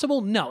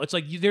impossible? No. It's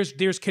like there's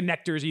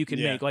connectors you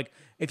can make. Like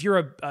if you're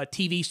a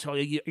TV star,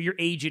 your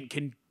agent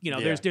can,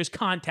 there's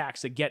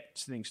contacts that get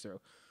things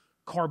through.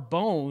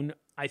 Carbone,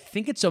 I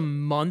think it's a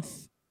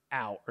month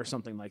out or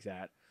something like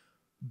that.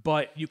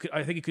 But you could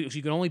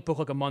only book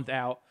like a month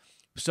out.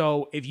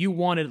 So if you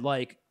wanted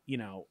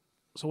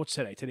so what's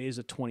today? Today is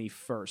the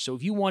 21st. So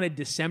if you wanted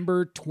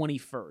December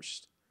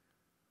 21st,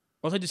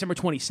 or like December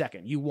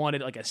 22nd, you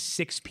wanted like a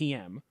 6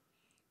 p.m.,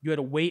 you had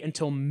to wait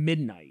until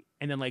midnight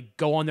and then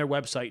go on their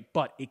website,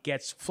 but it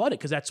gets flooded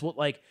because that's what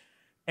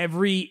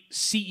every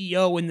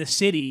CEO in the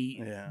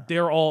city,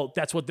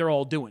 that's what they're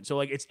all doing. So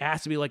it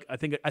has to be I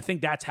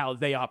think that's how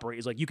they operate.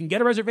 Is you can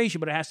get a reservation,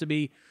 but it has to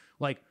be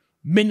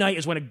midnight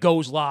is when it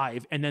goes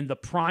live, and then the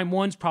Prime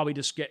ones probably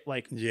just get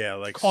like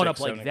caught 6, up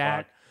like 7 that.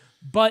 o'clock.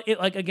 But it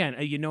like again,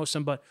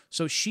 somebody.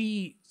 So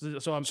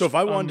if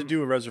I wanted to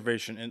do a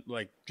reservation in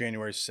like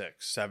January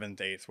 6th, 7th,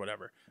 8th,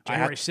 whatever.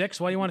 January 6th.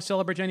 Why do you want to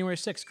celebrate January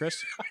 6th,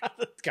 Chris?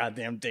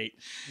 Goddamn date.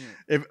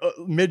 If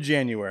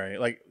mid-January,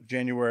 like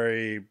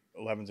January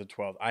 11th to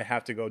 12th, I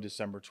have to go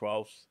December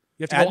 12th.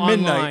 You have to go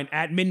online.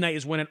 At midnight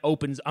is when it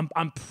opens.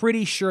 I'm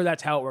pretty sure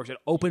that's how it works. It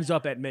opens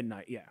up at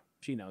midnight. Yeah,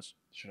 she knows.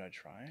 Should I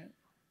try it?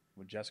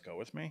 Would Jess go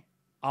with me?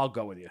 I'll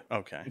go with you.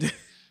 Okay.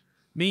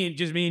 me and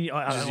you.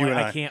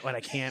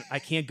 I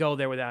can't go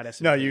there without us.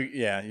 No,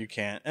 you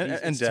can't.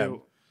 And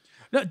Deb.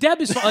 No,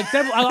 Deb is fine. Like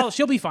Deb,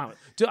 she'll be fine.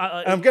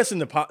 I'm guessing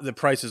the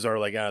prices are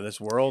like out of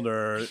this world.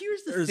 Or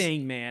here's the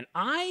thing, man.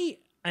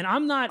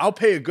 I'm not. I'll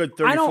pay a good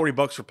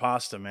 $30-$40 for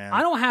pasta, man.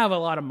 I don't have a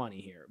lot of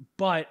money here,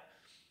 but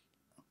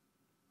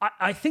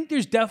I think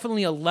there's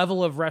definitely a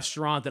level of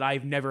restaurant that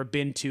I've never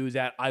been to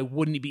that I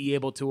wouldn't be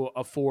able to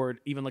afford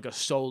even like a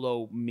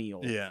solo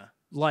meal. Yeah.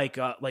 Like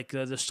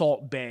the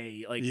Salt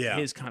Bay,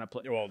 his kind of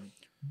place. Well,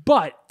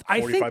 but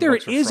I think there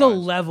is a fries.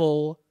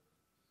 level,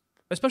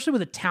 especially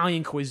with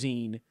Italian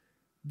cuisine,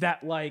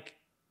 that like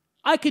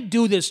I could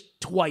do this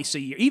twice a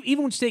year.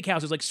 Even with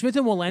steakhouses like Smith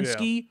and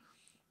Wolenski,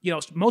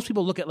 most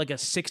people look at like a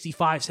 $65,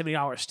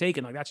 $70 steak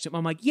and like that's.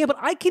 I'm like, yeah, but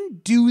I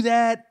can do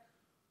that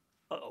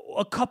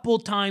a couple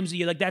times a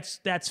year. Like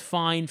that's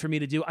fine for me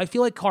to do. I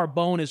feel like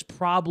Carbone is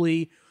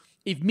probably,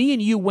 if me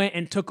and you went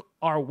and took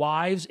our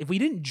wives, if we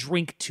didn't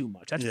drink too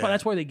much,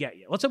 that's where they get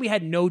you. Let's say we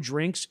had no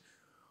drinks,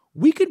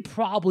 we could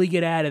probably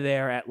get out of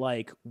there at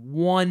like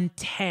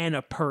 $110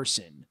 a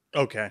person.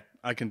 Okay,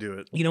 I can do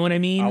it. You know what I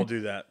mean? I'll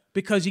do that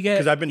because you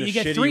get I've been to you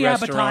get shitty 3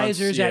 restaurants,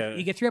 appetizers. yeah.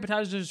 You get 3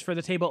 appetizers for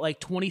the table at like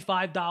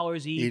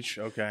 $25 each.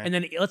 Okay, and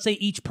then let's say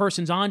each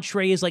person's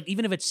entree is like,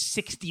 even if it's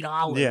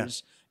 $60. Yeah.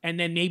 And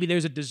then maybe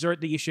there's a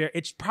dessert that you share.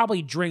 It's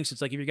probably drinks.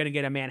 It's like if you're going to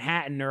get a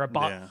Manhattan or a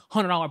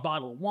 $100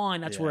 bottle of wine,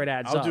 that's where it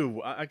adds up.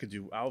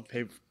 I'll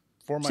pay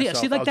for myself.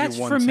 See, like I'll that's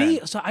do for me.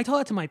 110. So I tell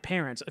that to my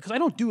parents because I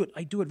don't do it.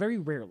 I do it very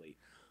rarely.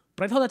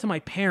 But I tell that to my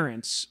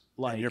parents.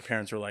 Like, and your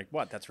parents were like,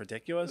 "What? That's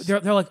ridiculous."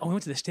 They're like, "Oh, we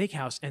went to the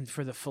steakhouse, and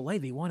for the fillet,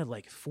 they wanted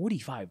like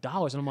 $45."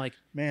 And I'm like,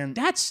 "Man,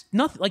 that's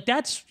nothing. Like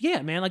that's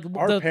man. Like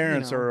our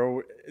parents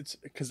are. It's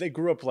because they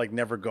grew up like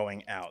never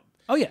going out.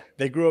 Oh yeah,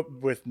 they grew up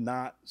with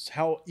not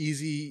how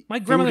easy my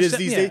food is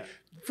these days.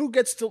 Food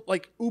gets to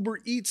like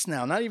Uber Eats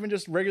now, not even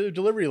just regular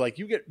delivery. Like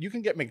you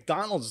can get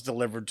McDonald's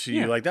delivered to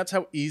you. Like that's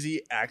how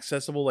easy,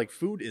 accessible like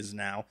food is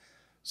now.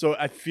 So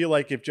I feel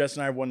like if Jess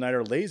and I one night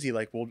are lazy,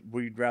 like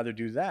we'd rather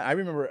do that. I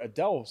remember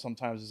Adele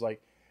sometimes is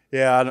like,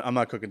 "Yeah, I'm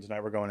not cooking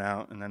tonight. We're going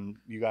out," and then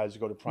you guys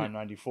go to Prime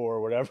 94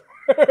 or whatever.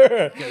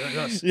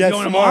 Yeah,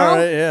 going tomorrow.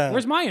 Right? Yeah.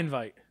 Where's my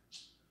invite?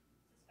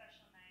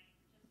 Special night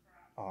just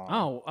for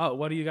Oh,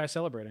 what are you guys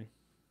celebrating?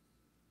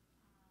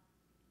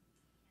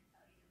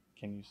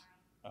 Can you?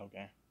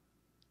 Okay.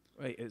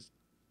 Wait,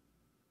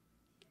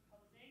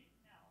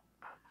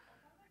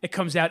 it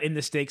comes out in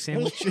the steak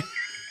sandwich.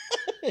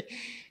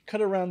 Cut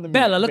around the meat,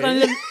 Bella, look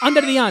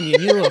under the onion.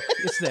 You look,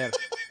 it's there.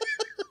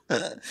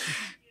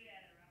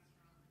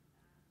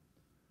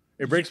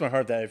 It breaks my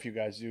heart that if you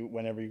guys do,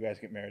 whenever you guys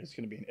get married, it's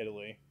going to be in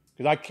Italy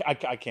because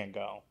I can't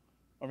go,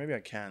 or maybe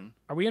I can.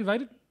 Are we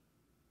invited?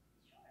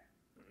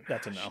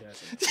 That's a no.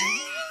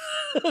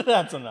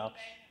 That's a no.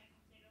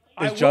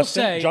 I will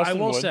say.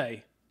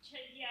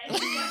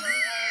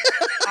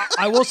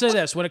 I will say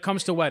this: when it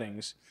comes to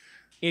weddings,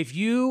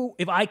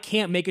 if I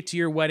can't make it to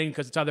your wedding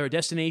because it's either a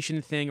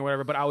destination thing or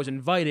whatever, but I was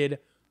invited,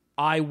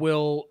 I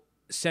will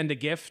send a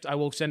gift. I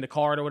will send a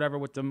card or whatever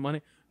with the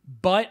money.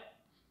 But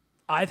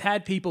I've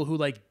had people who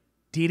like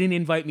didn't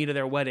invite me to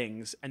their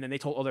weddings, and then they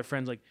told all their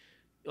friends like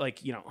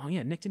oh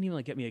yeah, Nick didn't even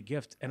like get me a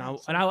gift, and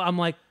I'm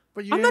like.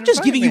 But I'm not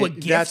just giving you a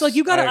gift. Like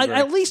you gotta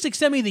at least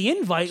extend me the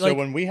invite. So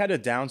when we had to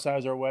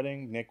downsize our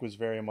wedding, Nick was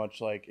very much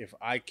like, if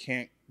I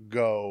can't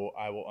go,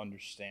 I will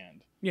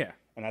understand. Yeah.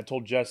 And I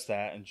told Jess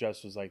that, and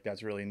Jess was like,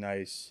 "That's really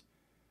nice."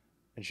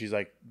 And she's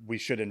like, "We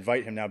should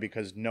invite him now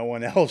because no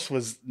one else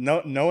was.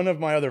 No one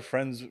of my other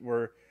friends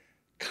were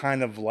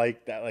kind of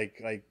like that.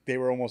 Like they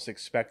were almost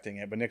expecting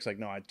it." But Nick's like,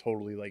 "No, I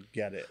totally like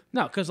get it."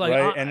 No, because like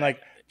right? And like.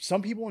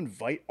 Some people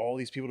invite all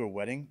these people to a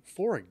wedding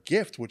for a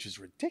gift, which is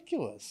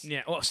ridiculous.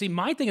 Yeah. Well, see,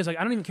 my thing is like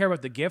I don't even care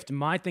about the gift.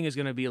 My thing is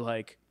going to be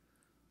like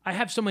I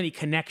have so many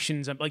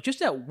connections. Like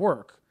just at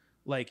work,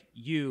 like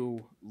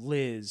you,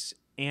 Liz,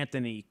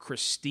 Anthony,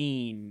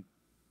 Christine,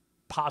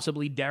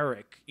 possibly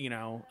Derek.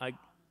 Oh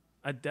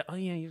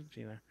yeah, you've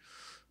seen there.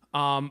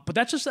 But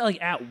that's just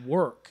like at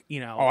work.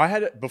 Oh, I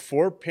had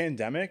before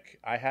pandemic.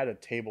 I had a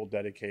table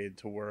dedicated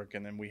to work,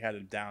 and then we had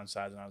to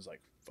downsize, and I was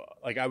like, fuck.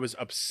 Like I was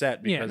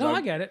upset because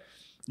I get it.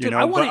 Dude,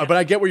 but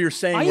I get what you're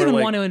saying. I even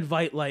want to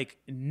invite like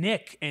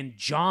Nick and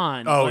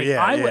John. Oh like,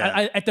 yeah,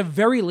 I, at the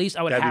very least,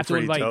 I would have to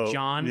invite dope.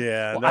 John.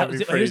 Yeah,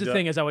 here's the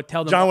thing: is I would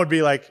tell them. John would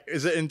be like,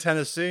 "Is it in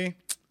Tennessee?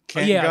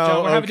 Can't go?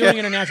 John, we're doing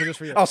international just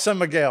for you." I'll send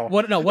Miguel.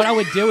 What I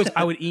would do is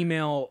I would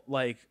email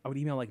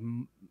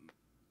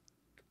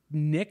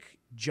Nick,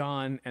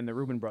 John, and the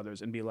Rubin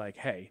brothers and be like,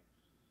 "Hey,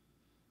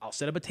 I'll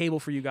set up a table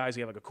for you guys.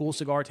 We have like a cool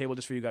cigar table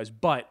just for you guys.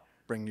 But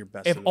Bring your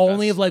best. if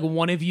only if like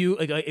one of you,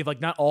 like if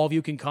like not all of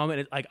you can come,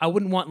 and like I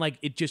wouldn't want like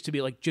it just to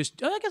be like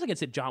just. I guess I could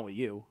sit John with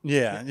you.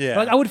 Yeah. But,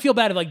 like, I would feel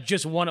bad if like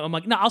just one. I'm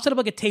like, no, I'll set up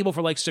like a table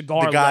for like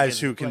cigar. The guys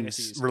who can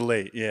legacies.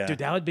 relate. Yeah. Dude,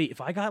 that would be if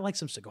I got like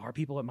some cigar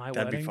people at my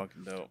That'd wedding. be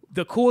fucking dope.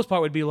 The coolest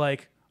part would be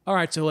like, all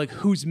right, so like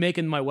who's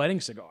making my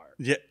wedding cigar?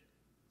 Yeah.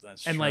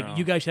 That's And true. like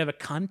you guys should have a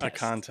contest. A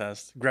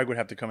contest. Greg would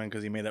have to come in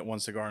because he made that one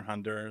cigar in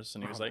Honduras,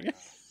 and he was like,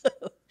 "No,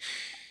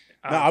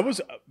 I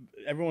was."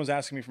 Everyone was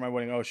asking me for my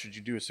wedding. Oh, should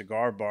you do a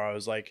cigar bar? I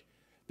was like,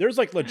 "There's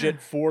like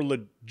four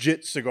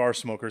legit cigar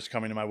smokers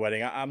coming to my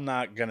wedding. I'm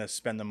not gonna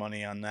spend the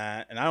money on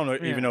that." And I don't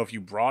know even know if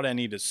you brought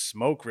any to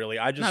smoke. Really,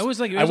 I just No, it was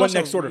like I went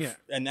next door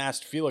and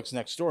asked Felix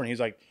next door, and he's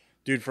like,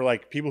 "Dude, for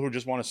like people who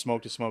just want to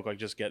smoke, like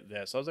just get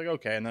this." I was like,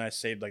 "Okay," and then I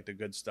saved like the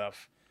good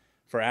stuff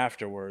for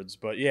afterwards.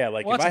 But yeah,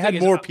 like if I had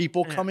more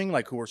people coming,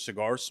 like who were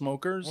cigar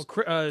smokers,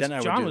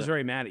 then John was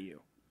very mad at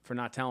you for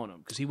not telling him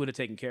because he would have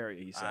taken care of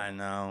you. He said, I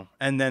know.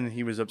 And then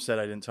he was upset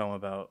I didn't tell him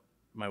about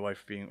my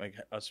wife being like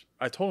us.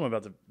 I told him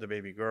about the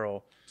baby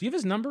girl. Do you have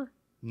his number?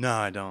 No,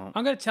 I don't.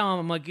 I'm gonna tell him.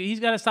 I'm like, he's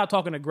got to stop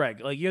talking to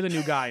Greg. Like, you're the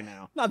new guy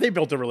now. No, they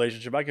built a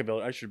relationship. I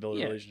should build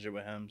a relationship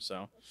with him.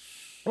 So.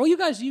 Well, you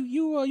guys,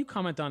 you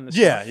comment on this.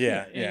 Yeah,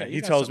 stuff. yeah.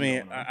 He tells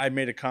me I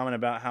made a comment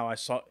about how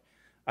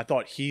I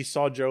thought he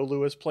saw Joe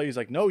Louis play. He's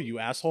like, "No, you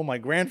asshole! My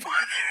grandfather,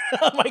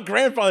 my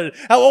grandfather.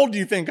 How old do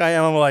you think I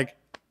am?" I'm like,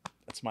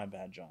 "That's my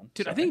bad, John."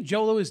 Dude, Sorry. I think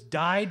Joe Louis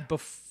died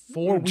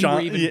before we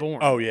were even born.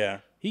 Oh yeah,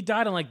 he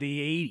died in like the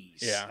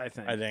 80s. Yeah,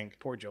 I think.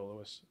 Poor Joe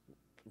Louis.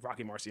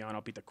 Rocky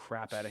Marciano beat the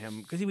crap out of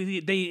him because he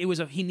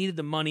needed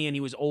the money and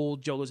he was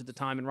old. Joe Louis at the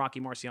time, and Rocky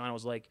Marciano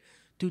was like,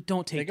 "Dude,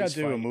 don't take this fight."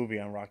 They got to do a movie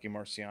on Rocky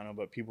Marciano,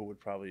 but people would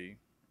probably.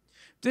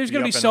 There's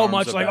going to be so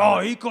much like, "Oh,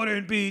 he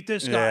couldn't beat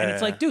this guy," and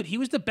it's like, dude, he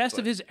was the best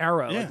of his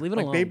era. Like, leave it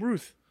alone. Babe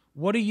Ruth.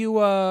 What do you?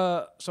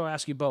 So I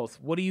ask you both.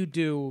 What do you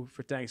do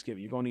for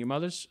Thanksgiving? You going to your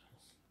mother's?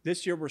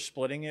 This year we're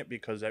splitting it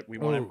because we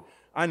want.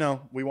 I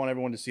know we want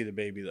everyone to see the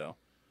baby though.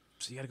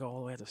 So you got to go all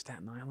the way out to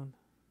Staten Island.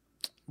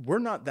 We're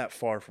not that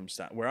far from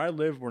Staten. Where I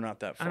live, we're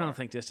not that far. I don't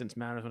think distance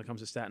matters when it comes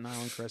to Staten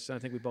Island, Chris. I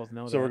think we both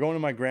know that. So we're going to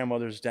my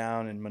grandmother's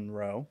down in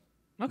Monroe.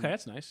 Okay,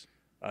 that's nice.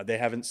 They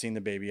haven't seen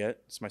the baby yet.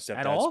 It's my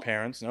stepdad's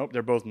parents. Nope,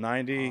 they're both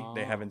 90.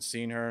 They haven't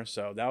seen her,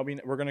 so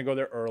we're gonna go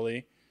there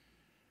early.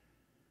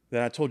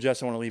 Then I told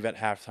Jess I want to leave at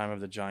halftime of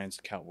the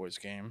Giants-Cowboys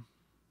game,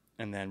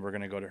 and then we're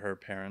gonna go to her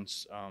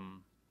parents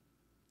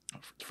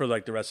for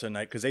like the rest of the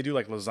night because they do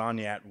like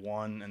lasagna at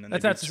 1, and then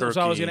that's turkey.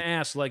 So I was gonna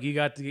ask, like you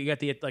got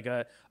the like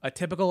a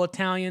typical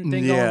Italian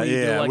thing going.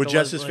 Yeah. Like with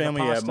Jess's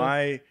family,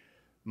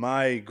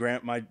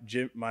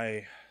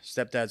 my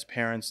stepdad's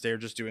parents, they're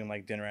just doing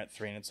like dinner at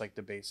 3, and it's like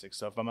the basic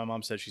stuff. But my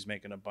mom said she's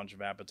making a bunch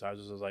of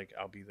appetizers. I was like,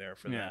 I'll be there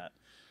for that.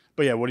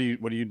 But yeah, what do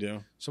you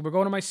do? So we're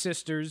going to my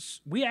sister's.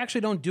 We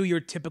actually don't do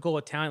your typical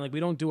Italian. Like we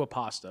don't do a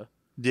pasta.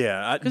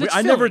 Yeah,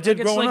 I never did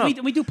growing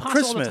up. We do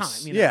pasta all the time.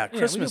 You know? Yeah,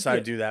 Christmas I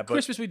do that. But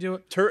Christmas we do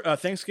it.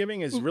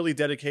 Thanksgiving is really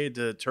dedicated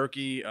to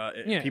turkey.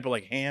 People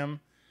like ham.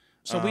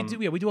 So we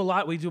do a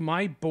lot. We do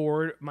my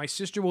board. My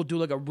sister will do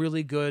like a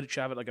really good,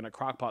 she'll have it like in a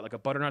crock pot, like a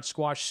butternut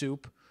squash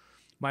soup.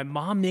 My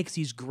mom makes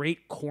these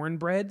great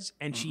cornbreads,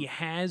 and she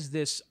has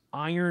this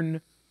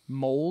iron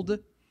mold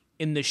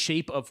in the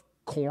shape of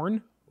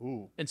corn.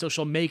 Ooh. And so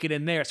she'll make it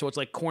in there. So it's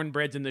like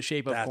cornbreads in the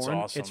shape of corn.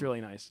 Awesome. It's really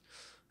nice.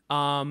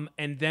 And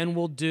then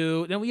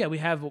we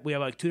have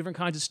like 2 different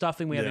kinds of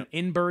stuffing. We have an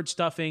in-bird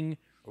stuffing,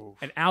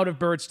 an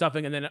out-of-bird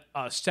stuffing, and then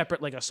a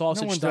separate like a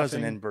sausage stuffing. No one does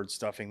an in-bird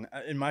stuffing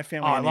in my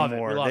family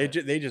anymore.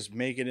 They just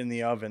make it in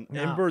the oven.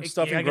 No, in-bird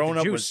stuffing growing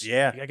up was you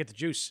gotta get the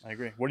juice. I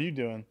agree. What are you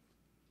doing?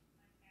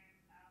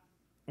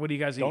 What do you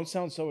guys eat? Don't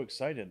sound so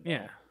excited.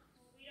 Yeah.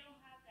 We don't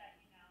have that,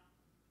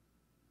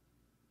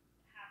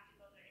 have to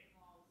go to their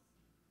in-laws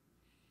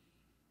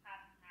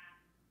half and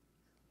half.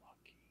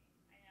 Lucky.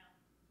 I know.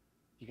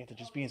 You get to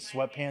just be in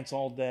sweatpants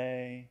all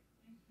day.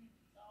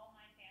 It's all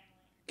my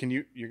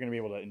family. You're gonna be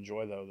able to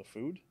enjoy the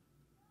food?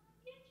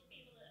 Yeah, should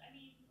be able to. I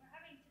mean, we're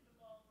having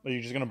typical. Or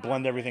you're just gonna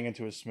blend everything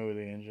into a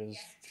smoothie and just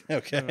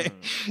okay. Chicken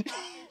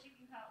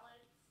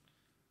cutlets.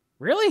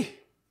 Really?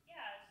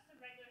 Yeah, it's just a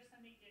regular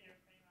Sunday dinner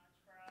pretty much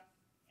for us.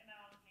 And my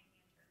mom's making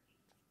a turkey.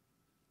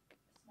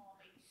 A small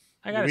baby.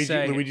 I gotta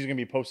say, Luigi's gonna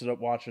be posted up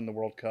watching the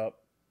World Cup.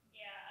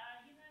 Yeah,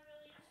 he's not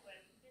really into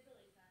it. He's a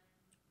Billy fan.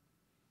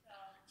 So.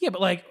 yeah, but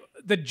like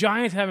the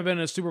Giants haven't been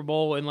in a Super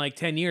Bowl in like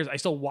 10 years. I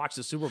still watch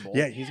the Super Bowl.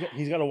 Yeah, he's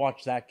got to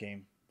watch that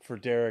game for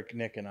Derek,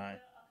 Nick, and I.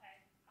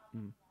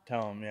 Okay.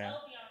 Tell him, yeah.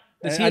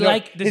 Does he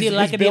like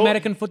the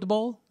American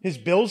football? His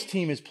Bills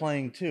team is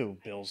playing too.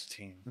 Bills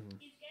team. Mm-hmm.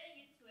 He's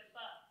getting into it,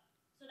 but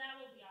so that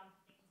will be on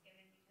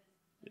Thanksgiving because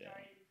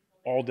majority of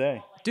people All day.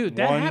 like, Dude,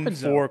 that 1,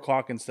 happens 4 though.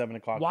 o'clock and 7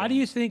 o'clock. Why do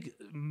you think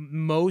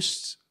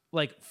most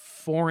like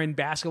foreign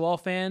basketball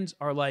fans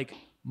are like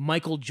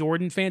Michael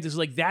Jordan fans? Is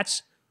like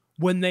that's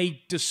when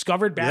they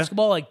discovered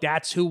basketball, like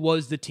that's who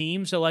was the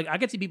team. So like I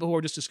can see people who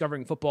are just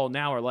discovering football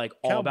now are like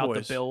all about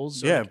the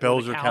Bills. Yeah, like,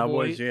 Bills or or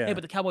Cowboys. Yeah. Hey,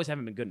 but the Cowboys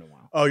haven't been good in a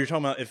while. Oh, you're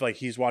talking about if like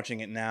he's watching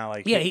it now,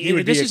 like Yeah, he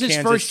would this be is a his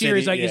Kansas first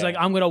year. City, He's like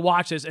I'm going to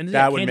watch this, and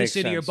that would Kansas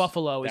make City or sense.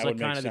 Buffalo is That like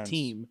would kind make of the sense.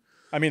 team.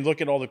 I mean,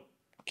 look at all the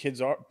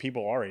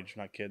people our age,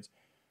 not kids.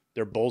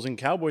 They're Bulls and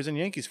Cowboys and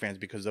Yankees fans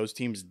because those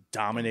teams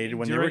dominated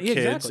when they were kids,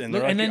 exactly. and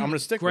they're like, I'm going to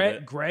stick with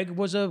it. Greg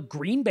was a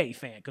Green Bay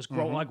fan because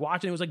like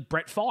watching it was like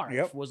Brett Favre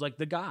Yep. was like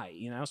the guy,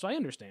 you know. So I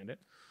understand it.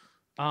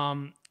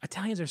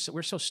 Italians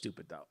we're so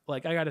stupid though.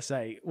 Like I gotta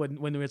say,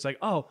 when it's like,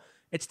 oh,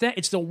 it's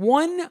the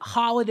one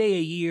holiday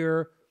a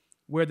year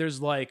where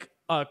there's like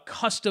a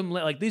custom,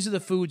 like these are the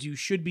foods you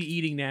should be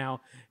eating now,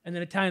 and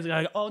then Italians are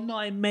like, oh no,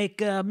 I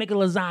make a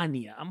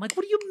lasagna. I'm like,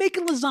 what are you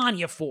making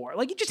lasagna for?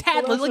 Like you just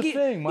had Well, that's like the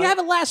thing. you have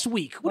it last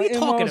week. What are you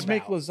talking about?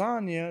 Make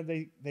lasagna.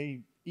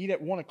 They eat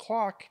at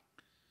 1:00,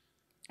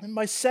 and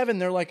by 7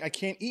 they're like, I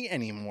can't eat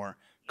anymore.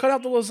 Cut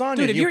out the lasagna.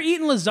 Dude, if you're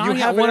eating lasagna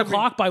at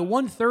 1:00 by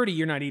 1:30,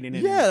 you're not eating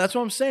it. Yeah, that's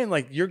what I'm saying.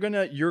 Like you're going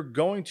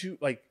to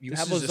like you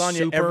have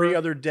lasagna every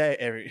other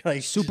day.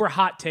 Like super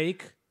hot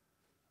take.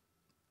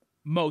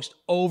 Most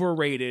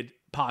overrated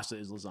pasta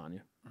is lasagna.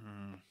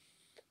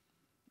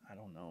 I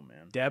don't know,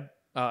 man. Deb,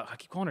 I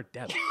keep calling her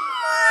Deb.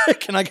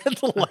 Can I get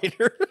the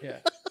lighter? Yeah.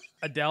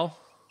 Adele.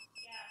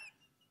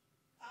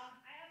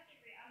 I have to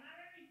agree. I'm not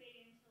very big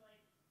into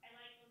like I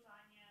like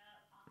lasagna,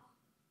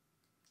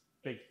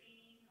 Big.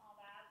 eating and all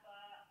that,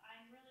 but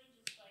I'm really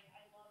just like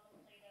I love a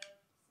plate of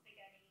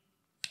spaghetti.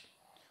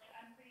 Like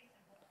I'm pretty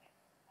simple.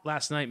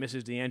 Last night,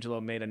 Mrs.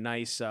 D'Angelo made a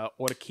nice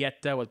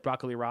orecchietta with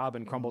broccoli rabe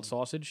and crumbled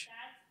sausage.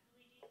 That's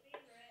Luigi's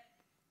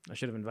favorite. I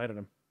should have invited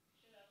him.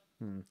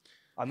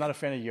 I'm not a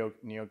fan of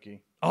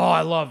gnocchi. Oh,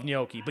 I love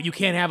gnocchi, but you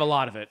can't have a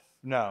lot of it.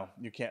 No,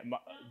 you can't.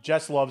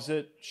 Jess loves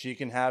it. She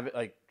can have it.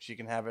 Like she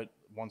can have it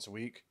once a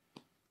week.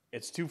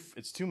 It's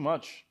too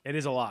much. It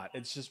is a lot.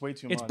 It's just way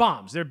too much. It's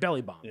bombs. They're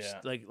belly bombs. Yeah.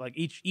 Like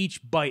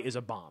each bite is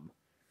a bomb.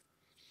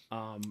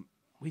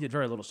 We did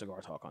very little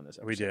cigar talk on this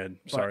episode. We did.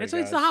 But Sorry, it's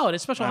guys. the holiday,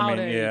 special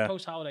holiday, yeah.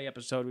 post-holiday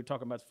episode. We're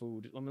talking about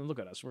food. I mean, look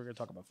at us. We're going to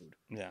talk about food.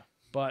 Yeah.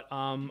 But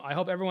I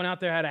hope everyone out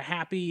there had a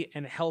happy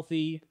and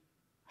healthy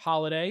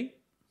holiday.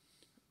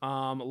 A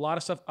lot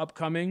of stuff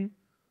upcoming.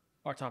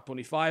 Our top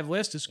 25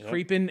 list is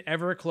creeping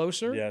ever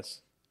closer.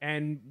 Yes.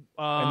 And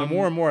And the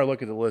more and more I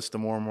look at the list, the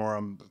more and more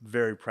I'm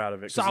very proud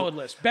of it. 'Cause solid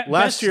list.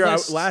 Last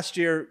best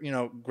year,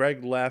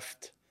 Greg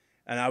left,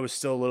 and I was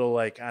still a little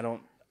like I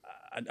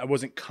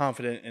wasn't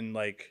confident in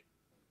like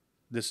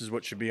this is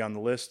what should be on the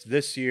list.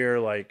 This year,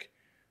 like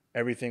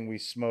everything we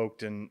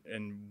smoked and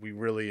we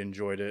really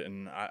enjoyed it,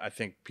 and I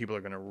think people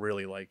are gonna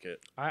really like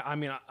it. I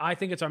mean, I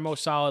think it's our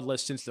most solid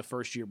list since the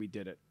first year we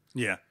did it.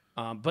 Yeah.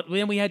 But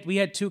then we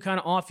had two kind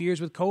of off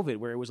years with COVID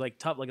where it was like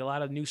tough. Like a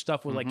lot of new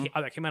stuff was like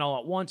that came out all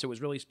at once. It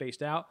was really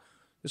spaced out.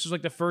 This was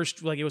like the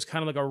first, like it was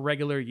kind of like a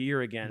regular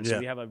year again. So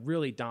we have a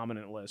really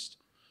dominant list.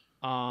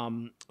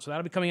 So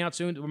that'll be coming out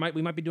soon.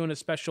 We might be doing a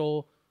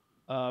special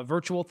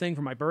virtual thing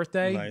for my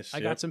birthday. Nice. I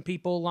got some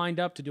people lined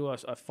up to do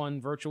a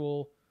fun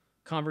virtual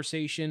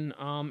conversation.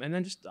 And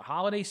then just the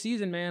holiday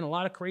season, man. A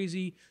lot of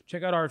crazy.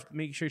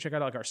 Make sure you check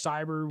out like our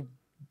cyber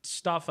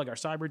stuff, like our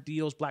cyber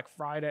deals, Black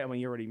Friday. I mean,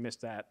 you already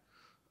missed that.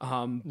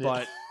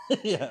 But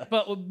Yeah.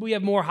 but we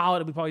have more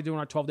holiday. We're probably doing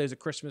our 12 days of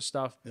Christmas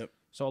stuff. Yep.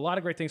 So a lot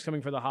of great things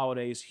coming for the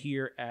holidays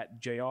here at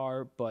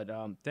JR. But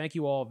thank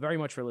you all very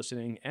much for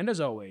listening. And as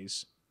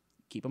always,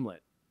 keep them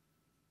lit.